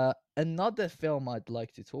 Yeah. Another film I'd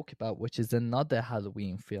like to talk about, which is another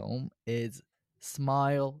Halloween film, is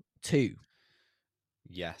Smile 2.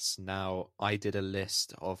 Yes. Now, I did a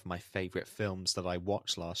list of my favorite films that I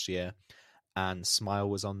watched last year, and Smile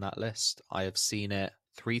was on that list. I have seen it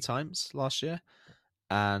 3 times last year,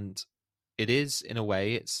 and it is, in a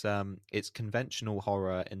way, it's conventional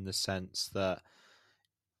horror in the sense that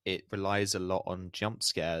it relies a lot on jump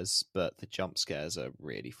scares, but the jump scares are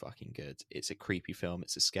really fucking good. It's a creepy film,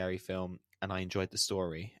 it's a scary film, and I enjoyed the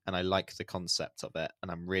story, and I like the concept of it, and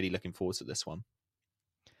I'm really looking forward to this one.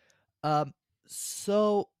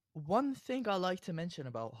 So one thing I like to mention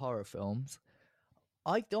about horror films,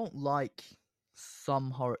 I don't like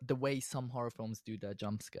the way some horror films do their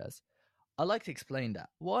jump scares. I like to explain that.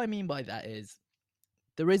 What I mean by that is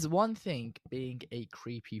there is one thing being a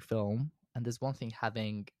creepy film, and there's one thing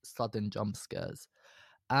having sudden jump scares.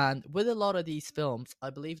 And with a lot of these films, I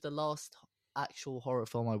believe the last actual horror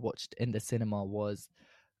film I watched in the cinema was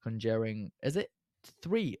Conjuring. Is it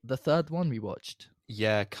 3? The third one we watched.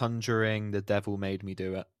 Yeah, Conjuring, The Devil Made Me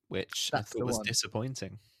Do It, which I That's thought the was one.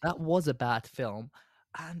 disappointing. That was a bad film,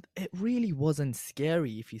 and it really wasn't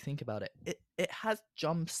scary if you think about it. It has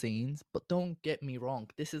jump scenes, but don't get me wrong,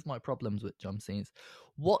 this is my problems with jump scenes.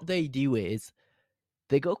 What they do is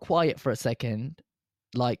they go quiet for a second,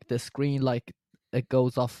 like the screen, like it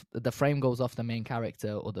goes off, the frame goes off the main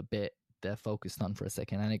character or the bit they're focused on for a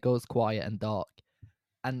second, and it goes quiet and dark,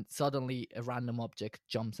 and suddenly a random object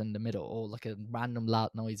jumps in the middle, or like a random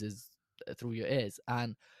loud noises through your ears,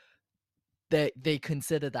 and they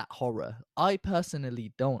consider that horror. I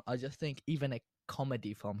personally don't. I just think even a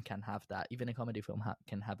comedy film can have that. Even a comedy film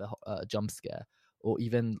can have a jump scare, or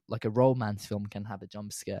even like a romance film can have a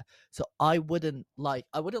jump scare. So I wouldn't like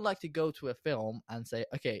to go to a film and say,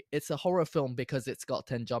 okay, it's a horror film because it's got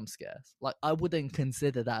 10 jump scares. Like, I wouldn't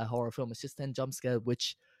consider that a horror film. It's just 10 jump scare,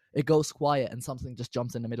 which it goes quiet and something just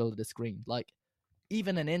jumps in the middle of the screen. Like,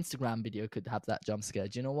 even an Instagram video could have that jump scare.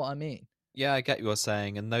 Do you know what I mean? Yeah, I get what you're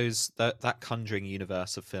saying, and that Conjuring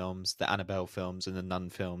universe of films, the Annabelle films and the Nun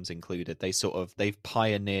films included, they've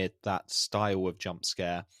pioneered that style of jump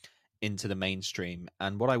scare into the mainstream.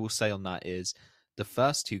 And what I will say on that is, the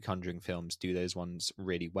first two Conjuring films do those ones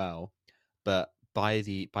really well, but by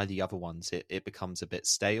the other ones, it becomes a bit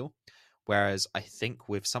stale. Whereas I think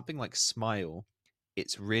with something like Smile,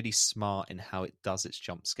 it's really smart in how it does its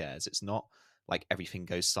jump scares. It's not like everything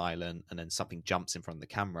goes silent and then something jumps in front of the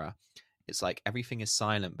camera. It's like everything is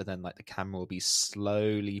silent, but then like the camera will be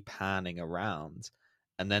slowly panning around,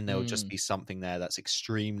 and then there'll just Mm, be something there that's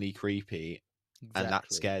extremely creepy, and that exactly.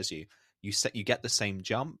 scares you. You get the same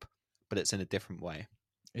jump, but it's in a different way.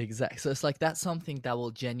 Exactly. So it's like that's something that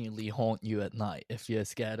will genuinely haunt you at night if you're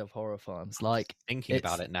scared of horror films. I'm Like, thinking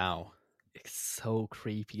about it's it now. it's so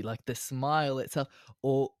creepy. Like the smile itself,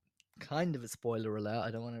 or kind of a spoiler alert.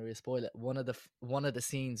 I don't want to really spoil it. One of the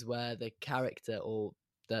scenes where the character, or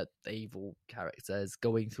the evil character, is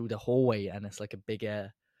going through the hallway and it's like a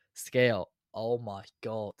bigger scale. Oh my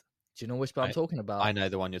god! Do you know which part I'm I talking I about? know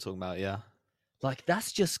the one you're talking about. Yeah, Like,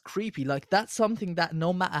 that's just creepy. Like, that's something that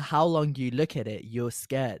no matter how long you look at it, you're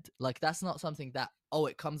scared. Like, that's not something that, oh,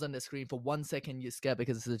 it comes on the screen for 1 second, you're scared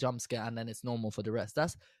because it's a jump scare, and then it's normal for the rest.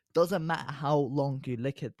 That's doesn't matter how long you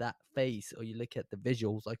look at that face or you look at the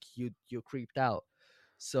visuals, like you're creeped out.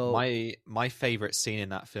 So my favorite scene in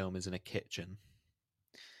that film is in a kitchen,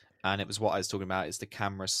 and it was what I was talking about. Is the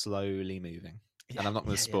camera slowly moving, yeah, and I'm not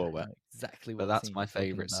going to yeah, yeah. spoil I it, know exactly but what that's scene my you're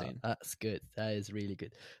talking favorite about. scene. That's good. That is really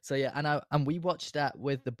good. So yeah, and we watched that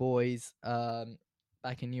with the boys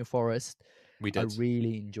back in New Forest. We I did.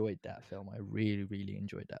 really enjoyed that film. I really, really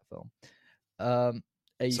enjoyed that film. Um,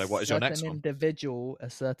 a So, what is your certain next one? individual,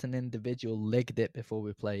 licked it before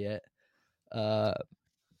we play it. Uh,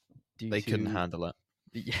 due They couldn't to handle it,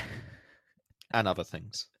 yeah. and other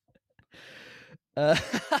things. uh,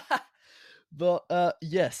 but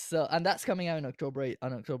yes. So, and that's coming out on October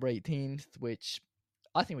 18th, which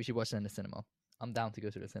I think we should watch it in the cinema. I'm down to go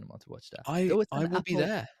to the cinema to watch that. I Though it's I an will be Apple,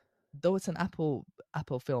 there. though it's an Apple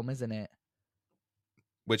film, isn't it?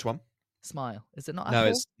 Which one? Smile. Is it not No,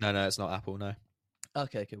 Apple? it's not Apple. No,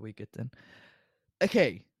 Okay, okay, we good then.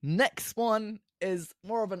 Okay, next one is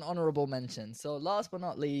more of an honorable mention. So last but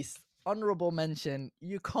not least, honorable mention.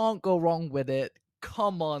 You can't go wrong with it.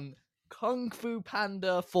 Come on, Kung Fu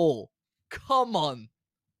Panda 4. Come on.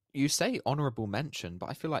 you say honorable mention, but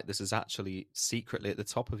I feel like this is actually secretly at the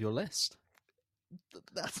top of your list.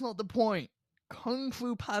 That's not the point. Kung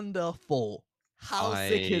Fu Panda 4. How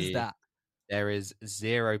sick is I that? There is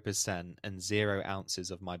 0% and 0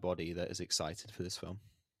 ounces of my body that is excited for this film.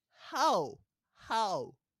 How?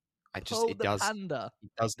 How? I just Poe the Panda,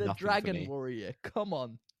 it does the nothing for Dragon me. Warrior. Come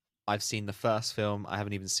on. I've seen the first film. I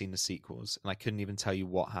haven't even seen the sequels, and I couldn't even tell you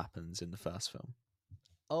what happens in the first film.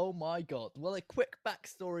 Oh my god. Well, a quick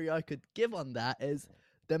backstory I could give on that is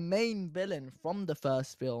the main villain from the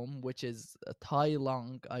first film, which is Tai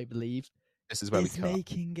Long, I believe, This is where we is cut.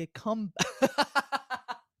 making a comeback.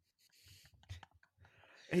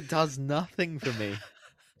 It does nothing for me.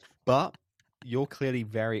 But you're clearly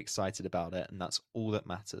very excited about it, and that's all that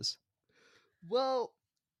matters. Well,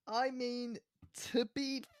 I mean, to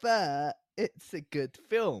be fair, it's a good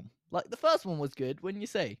film. Like, the first one was good, wouldn't you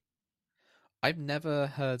say? I've never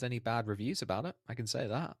heard any bad reviews about it. I can say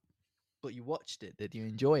that. But you watched it. Did you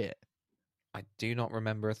enjoy it? I do not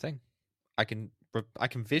remember a thing. I can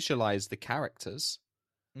visualize the characters,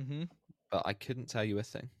 Mm-hmm. but I couldn't tell you a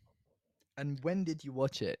thing. And when did you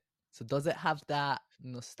watch it? So does it have that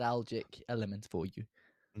nostalgic element for you?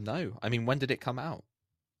 No, I mean, when did it come out?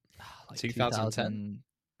 Like 2010. 2000,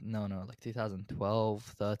 no, like 2012,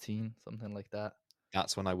 13, something like that.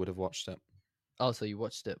 That's when I would have watched it. Oh, so you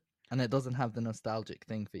watched it, and it doesn't have the nostalgic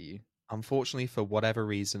thing for you. Unfortunately, for whatever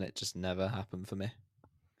reason, it just never happened for me.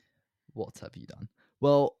 What have you done?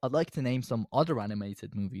 Well, I'd like to name some other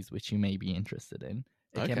animated movies which you may be interested in.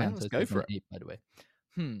 It came Okay, out in let's go for it. 2008, by the way.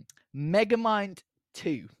 Megamind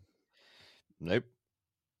 2. Nope.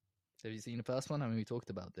 Have you seen the first one? I mean, we talked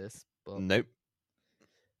about this, but Nope.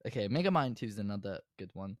 okay, Megamind 2 is another good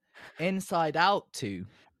one. Inside Out 2.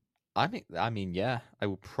 I mean, yeah, I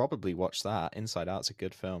will probably watch that. Inside Out's a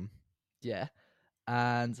good film. Yeah.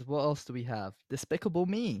 And what else do we have? Despicable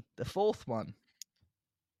Me, the fourth one.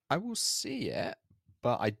 I will see it,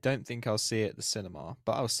 but I don't think I'll see it at the cinema.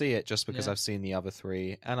 But I'll see it just because Yeah. I've seen the other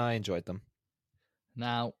three and I enjoyed them.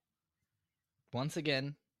 Now, once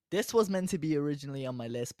again, this was meant to be originally on my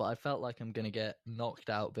list, but I felt like I'm going to get knocked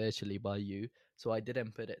out virtually by you, so I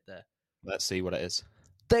didn't put it there. Let's see what it is.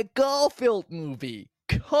 The Garfield movie.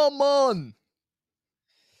 Come on.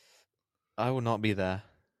 I will not be there.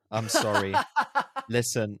 I'm sorry.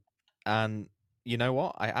 Listen, and you know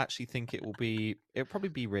what? I actually think it'll probably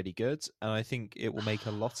be really good, and I think it will make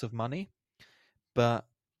a lot of money, but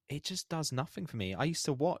it just does nothing for me. I used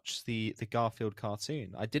to watch the Garfield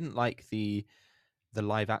cartoon. I didn't like the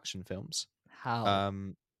live action films. How?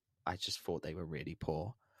 Um I just thought they were really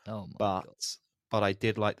poor. Oh my But god. I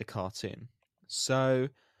did like the cartoon. So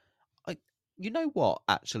I you know what,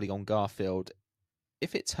 actually on Garfield,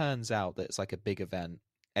 if it turns out that it's like a big event,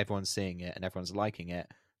 everyone's seeing it and everyone's liking it,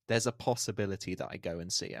 there's a possibility that I go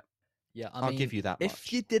and see it. Yeah, I I'll mean, give you that if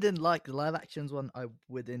much. you didn't like the live actions one, I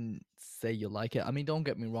wouldn't say you like it. I mean, don't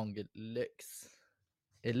get me wrong, it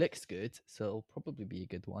looks good, so it'll probably be a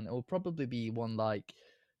good one. It'll probably be one like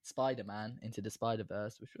Spider-Man Into the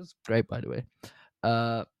Spider-Verse, which was great by the way.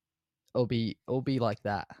 Uh it'll be like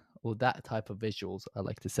that, or that type of visuals, I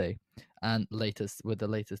like to say. And latest with the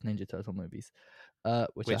latest Ninja Turtle movies. Which I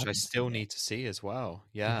Which I haven't seen still yet. need to see as well.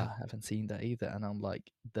 Yeah, Yeah. I haven't seen that either, and I'm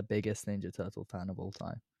like the biggest Ninja Turtle fan of all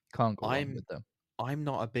time. Can't go wrong I'm with them. I'm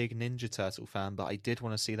not a big Ninja Turtle fan, but I did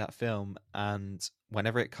want to see that film, and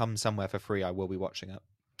whenever it comes somewhere for free, I will be watching it.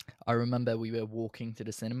 I remember we were walking to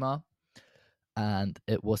the cinema, and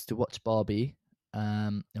it was to watch Barbie.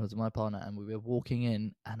 It was my partner, and we were walking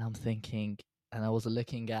in, and I'm thinking, and I was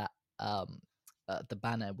looking at the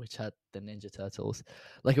banner which had the Ninja Turtles.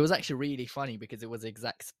 Like it was actually really funny because it was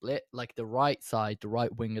exact split. Like the right side, the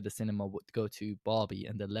right wing of the cinema would go to Barbie,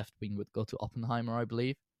 and the left wing would go to Oppenheimer, I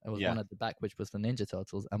believe. There was Yeah. one at the back which was the Ninja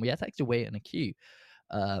Turtles, and we had to actually wait in a queue.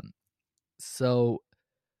 Um, so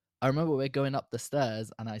I remember we're going up the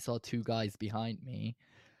stairs, and I saw two guys behind me,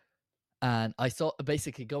 and I saw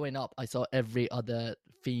basically going up, I saw every other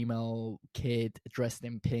female kid dressed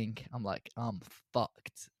in pink. I'm like, I'm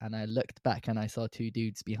fucked. And I looked back and I saw two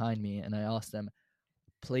dudes behind me, and I asked them,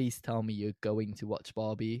 please tell me you're going to watch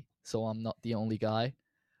Barbie so I'm not the only guy.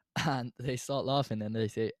 And they start laughing and they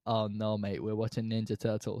say, oh no, mate, we're watching Ninja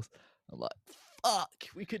Turtles. I'm like, fuck,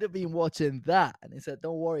 we could have been watching that. And he said,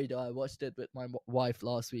 don't worry, though, I watched it with my wife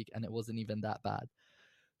last week and it wasn't even that bad.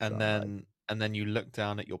 So And I'm like, then you look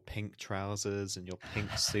down at your pink trousers and your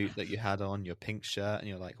pink suit that you had on, your pink shirt, and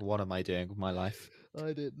you're like, what am I doing with my life?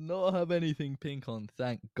 I did not have anything pink on,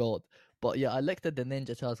 thank God. But yeah, I looked at the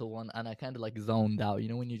Ninja Turtle one and I kind of like zoned out. You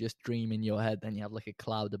know, when you just dream in your head and you have like a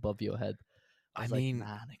cloud above your head. I I was like, mean,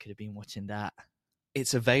 man, I could have been watching that.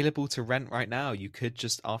 it's available to rent right now. You could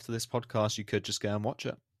just, after this podcast, you could just go and watch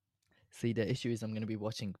it. See, the issue is I'm going to be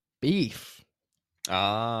watching Beef.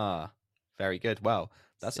 Ah, very good. Well,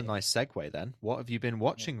 that's a See. nice segue then. What have you been Yeah.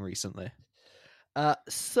 watching recently?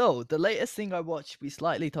 So the latest thing I watched, we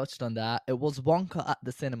slightly touched on that. It was Wonka at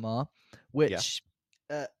the cinema, Yeah. which,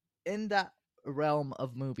 in that realm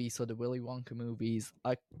of movies, so the Willy Wonka movies,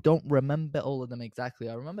 I don't remember all of them exactly.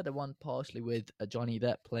 I remember the one partially with Johnny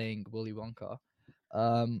Depp playing Willy Wonka.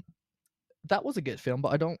 Um, that was a good film, but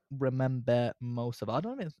I don't remember most of it. I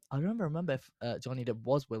don't even remember if Johnny Depp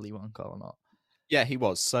was Willy Wonka or not. Yeah, he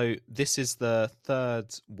was. So this is the third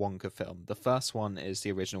Wonka film. The first one is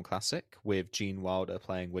the original classic with Gene Wilder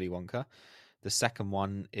playing Willy Wonka. The second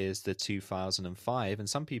one is the 2005, and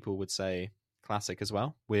some people would say classic as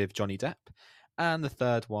well, with Johnny Depp. And the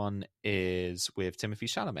third one is with Timothy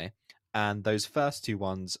Chalamet. And those first two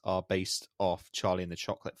ones are based off Charlie and the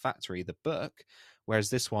Chocolate Factory, the book, whereas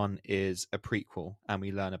this one is a prequel, and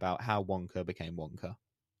we learn about how Wonka became Wonka.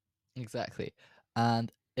 Exactly.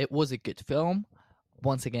 And it was a good film.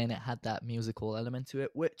 Once again, it had that musical element to it,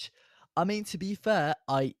 which, I mean, to be fair,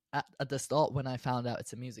 at the start when I found out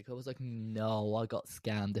it's a musical, I was like, no, I got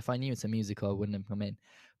scammed. If I knew it's a musical, I wouldn't have come in.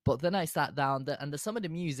 But then I sat down and some of the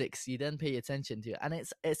musics you then pay attention to, and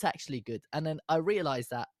it's actually good. And then I realized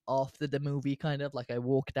that after the movie, kind of like I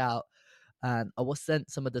walked out and I was sent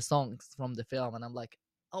some of the songs from the film, and I'm like,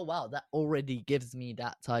 oh wow, that already gives me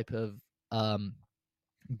that type of um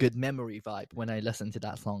good memory vibe when I listen to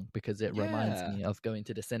that song because it reminds Yeah. me of going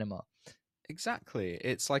to the cinema. Exactly.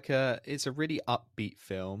 It's a really upbeat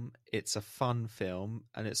film. It's a fun film,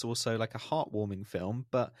 and it's also like a heartwarming film,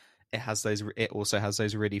 but it also has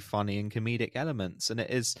those really funny and comedic elements, and it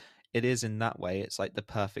is in that way it's like the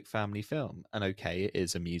perfect family film. And okay, it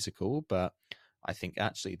is a musical, but I think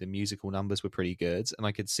actually the musical numbers were pretty good, and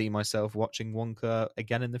I could see myself watching Wonka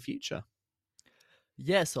again in the future.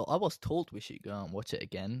 Yeah, so I was told we should go and watch it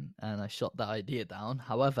again, and I shot that idea down.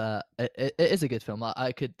 However, it is a good film.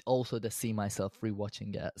 I could also just see myself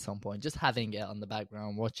rewatching it at some point, just having it on the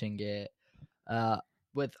background, watching it uh,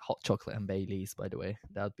 with hot chocolate and Baileys. By the way,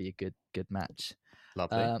 that would be a good match.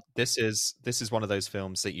 Lovely. Uh, This is one of those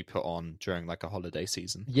films that you put on during like a holiday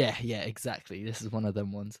season. yeah, exactly. This is one of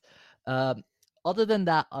them ones. Um, Other than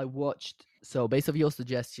that, I watched. So, based on your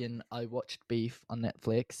suggestion, I watched Beef on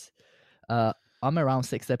Netflix. Uh, I'm around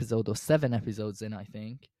 6 episodes or 7 episodes in, I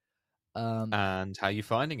think. Um, And how you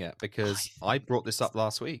finding it? I Because I think brought this it's up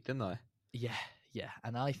last week, didn't I? yeah, yeah,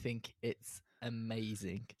 and I think it's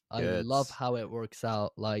amazing. I Good. love how it works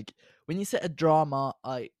out. Like when you set a drama,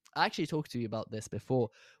 I actually talked to you about this before.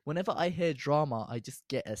 Whenever I hear drama, I just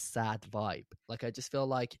get a sad vibe. Like I just feel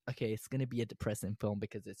like okay, it's gonna be a depressing film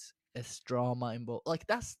because it's drama involved. Like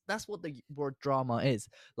that's what the word drama is.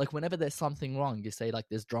 Like whenever there's something wrong, you say like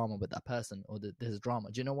there's drama with that person or there's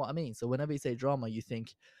drama. Do you know what I mean? So whenever you say drama, you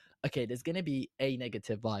think okay, there's gonna be a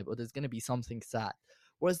negative vibe or there's gonna be something sad.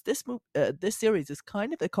 Whereas this series is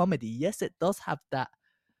kind of a comedy. Yes, it does have that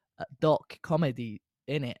dark comedy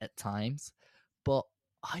in it at times, but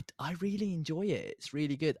I really enjoy it. It's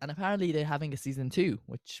really good. And apparently they're having a season 2,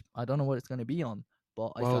 which I don't know what it's going to be on,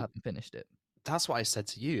 but I still Well, haven't finished it. that's what I said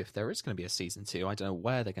to you. If there is going to be a season 2, I don't know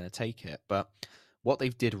where they're going to take it. But what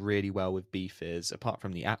they've did really well with Beef is, apart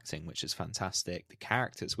from the acting, which is fantastic, the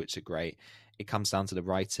characters, which are great, it comes down to the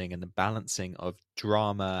writing and the balancing of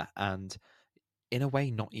drama and, in a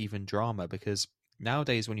way, not even drama. Because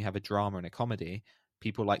nowadays, when you have a drama and a comedy,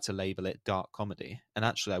 people like to label it dark comedy. And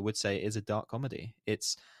actually, I would say it is a dark comedy.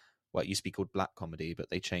 It's what used to be called black comedy, but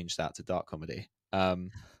they changed that to dark comedy.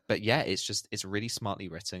 But yeah, it's really smartly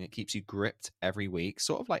written. It keeps you gripped every week,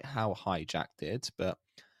 sort of like how Hijack did, but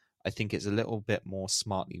I think it's a little bit more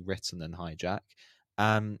smartly written than Hijack.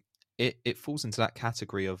 Um, it falls into that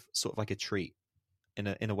category of sort of like a treat in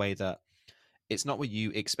a way that it's not what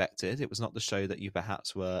you expected. It was not the show that you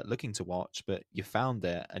perhaps were looking to watch, but you found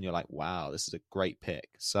it and you're like, wow, this is a great pick.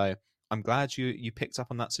 So I'm glad you picked up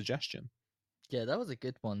on that suggestion. Yeah, that was a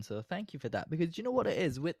good one. So thank you for that. Because you know what it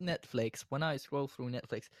is with Netflix, when I scroll through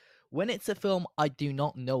Netflix, when it's a film I do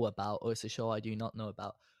not know about or it's a show I do not know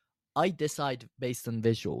about, I decide based on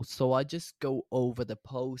visuals. So I just go over the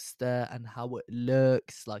poster and how it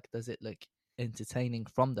looks. Like, does it look entertaining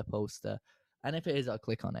from the poster? And if it is, I'll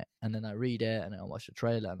click on it and then I read it and I watch the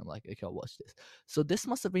trailer and I'm like, okay, I'll watch this. So this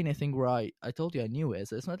must have been a thing where I told you I knew it.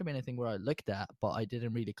 So it's not have been a thing where I looked at, but I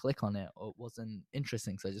didn't really click on it or it wasn't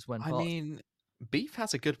interesting. So I just went I past. mean, Beef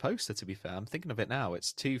has a good poster, to be fair. I'm thinking of it now.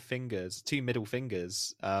 It's two middle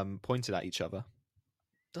fingers pointed at each other.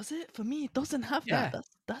 Does it? For me, it doesn't have that. Yeah.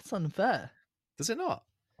 That's unfair. Does it not?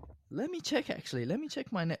 Let me check actually. Let me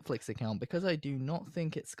check my Netflix account because I do not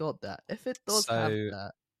think it's got that. If it does have So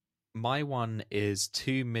that, my one is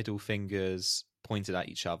two middle fingers pointed at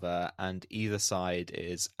each other, and either side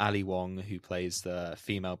is Ali Wong, who plays the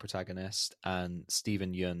female protagonist, and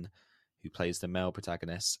Stephen Yun, who plays the male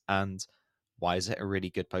protagonist. And why is it a really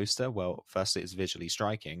good poster? Well, firstly, it's visually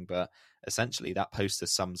striking, but essentially that poster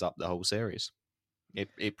sums up the whole series.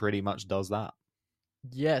 It pretty much does that.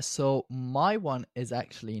 yeah, so my one is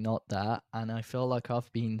actually not that, and I feel like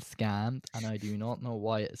I've been scammed, and I do not know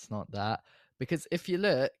why it's not that. Because if you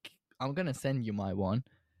look, I'm gonna send you my one.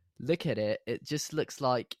 Look at it, it just looks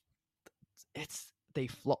like they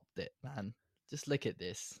flopped it, man. Just look at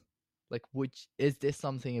this. Like, which is this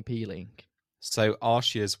something appealing? So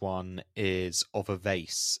Arshia's one is of a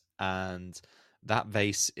vase, and that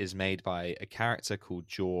vase is made by a character called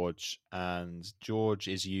George, and George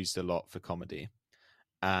is used a lot for comedy.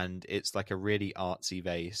 And it's like a really artsy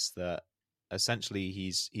vase that essentially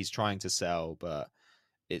he's trying to sell, but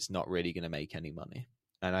it's not really going to make any money.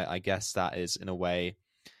 And I guess that is, in a way,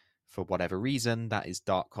 for whatever reason, that is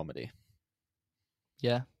dark comedy.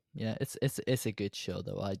 Yeah, yeah, it's a good show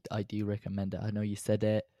though. I do recommend it. I know you said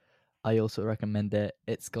it. I also recommend it.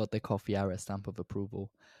 It's got the Coffee Hour stamp of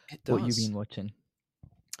approval. It What you does. been watching?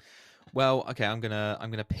 Well, okay, I'm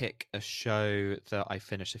gonna pick a show that I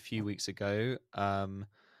finished a few weeks ago, and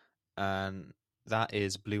that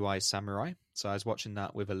is Blue Eye Samurai. So I was watching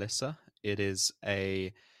that with Alyssa. It's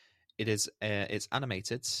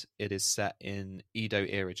animated. It is set in Edo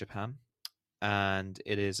era Japan, and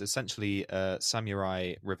it is essentially a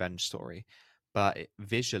samurai revenge story. But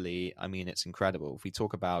visually, I mean, it's incredible. If we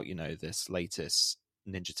talk about this latest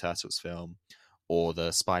Ninja Turtles film, or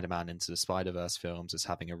the Spider-Man Into the Spider-Verse films as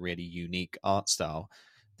having a really unique art style.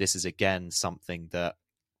 This is again something that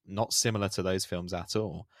not similar to those films at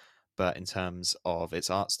all, but in terms of its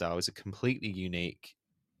art style is a completely unique,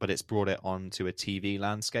 but it's brought it onto a TV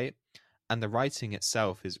landscape. And the writing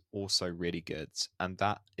itself is also really good. And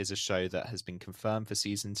that is a show that has been confirmed for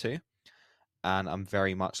season 2. And I'm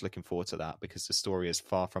very much looking forward to that because the story is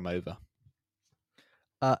far from over.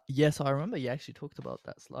 Yes, I remember you actually talked about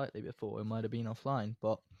that slightly before. It might have been offline,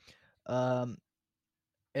 but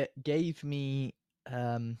it gave me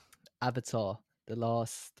Avatar, The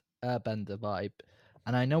Last Airbender vibe.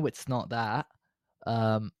 And I know it's not that,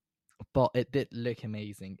 but it did look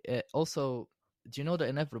amazing. It also, do you know The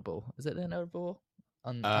Inevitable? Is it The Inevitable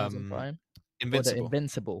on Amazon Prime? Or The Invincible.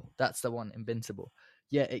 Invincible. That's the one, Invincible.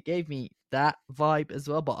 Yeah, it gave me that vibe as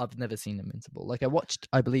well, but I've never seen Invincible. Like, I watched,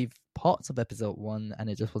 I believe, parts of episode 1, and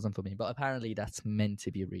it just wasn't for me. But apparently that's meant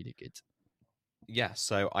to be really good. Yeah,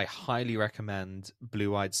 so I highly recommend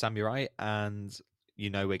Blue-Eyed Samurai, and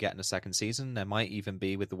we're getting a second season. There might even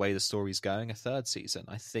be, with the way the story's going, a third season.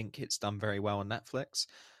 I think it's done very well on Netflix.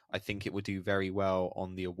 I think it would do very well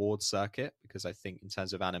on the awards circuit because I think in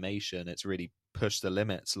terms of animation, it's really pushed the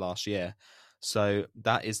limits last year. So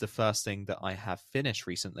that is the first thing that I have finished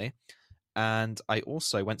recently. And I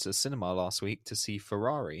also went to the cinema last week to see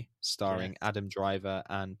Ferrari, starring Adam Driver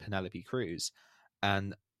and Penelope Cruz.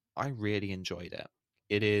 And I really enjoyed it.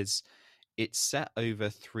 It's set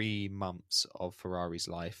over 3 months of Ferrari's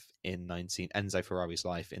life Enzo Ferrari's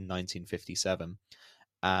life in 1957.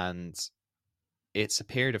 And it's a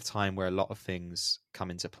period of time where a lot of things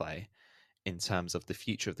come into play in terms of the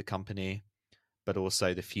future of the company, but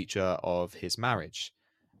also the future of his marriage.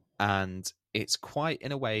 And it's quite,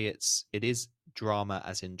 in a way, it is drama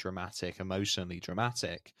as in dramatic, emotionally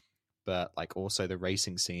dramatic, but like also the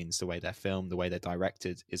racing scenes, the way they're filmed, the way they're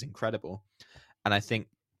directed is incredible. And I think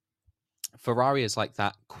Ferrari is like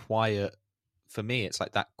that quiet, for me, it's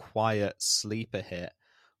like that quiet sleeper hit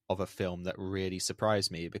of a film that really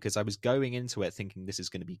surprised me because I was going into it thinking this is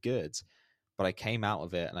going to be good, but I came out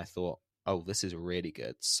of it and I thought, oh, this is really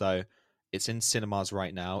good. So it's in cinemas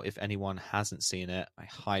right now. If anyone hasn't seen it, I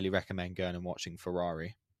highly recommend going and watching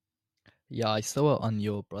Ferrari. Yeah, I saw it on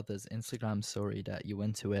your brother's Instagram story that you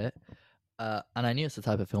went to it. And I knew it's the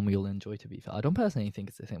type of film you'll enjoy, to be fair. I don't personally think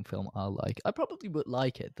it's the same film I'll like. I probably would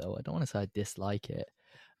like it, though. I don't want to say I dislike it.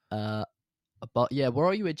 But yeah, where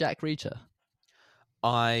are you with Jack Reacher?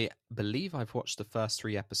 I believe I've watched the first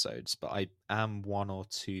 3 episodes, but I am 1 or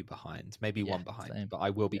 2 behind, maybe 1 behind, same. but I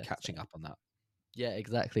will be Yeah, catching same. up on that. Yeah,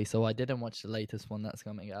 exactly. So I didn't watch the latest one that's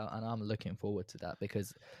coming out, and I'm looking forward to that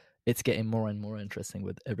because it's getting more and more interesting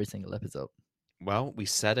with every single episode. Well, we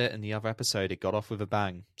said it in the other episode. It got off with a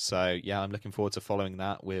bang. So, yeah, I'm looking forward to following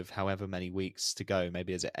that with however many weeks to go.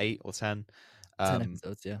 Maybe is it 8 or 10? 10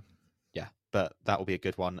 episodes, yeah. Yeah, but that will be a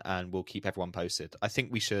good one, and we'll keep everyone posted. I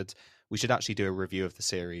think we should actually do a review of the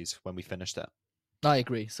series when we finished it. I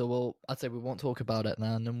agree. So I'd say we won't talk about it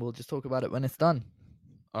now, and then we'll just talk about it when it's done.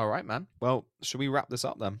 All right, man. Well, should we wrap this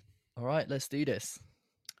up then? All right, let's do this.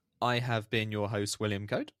 I have been your host, William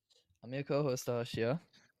Code. I'm your co-host, Arshia.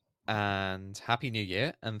 And Happy New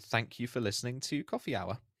Year, and thank you for listening to Coffee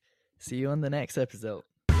Hour. See you on the next episode.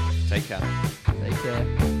 Take care. Take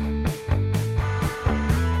care.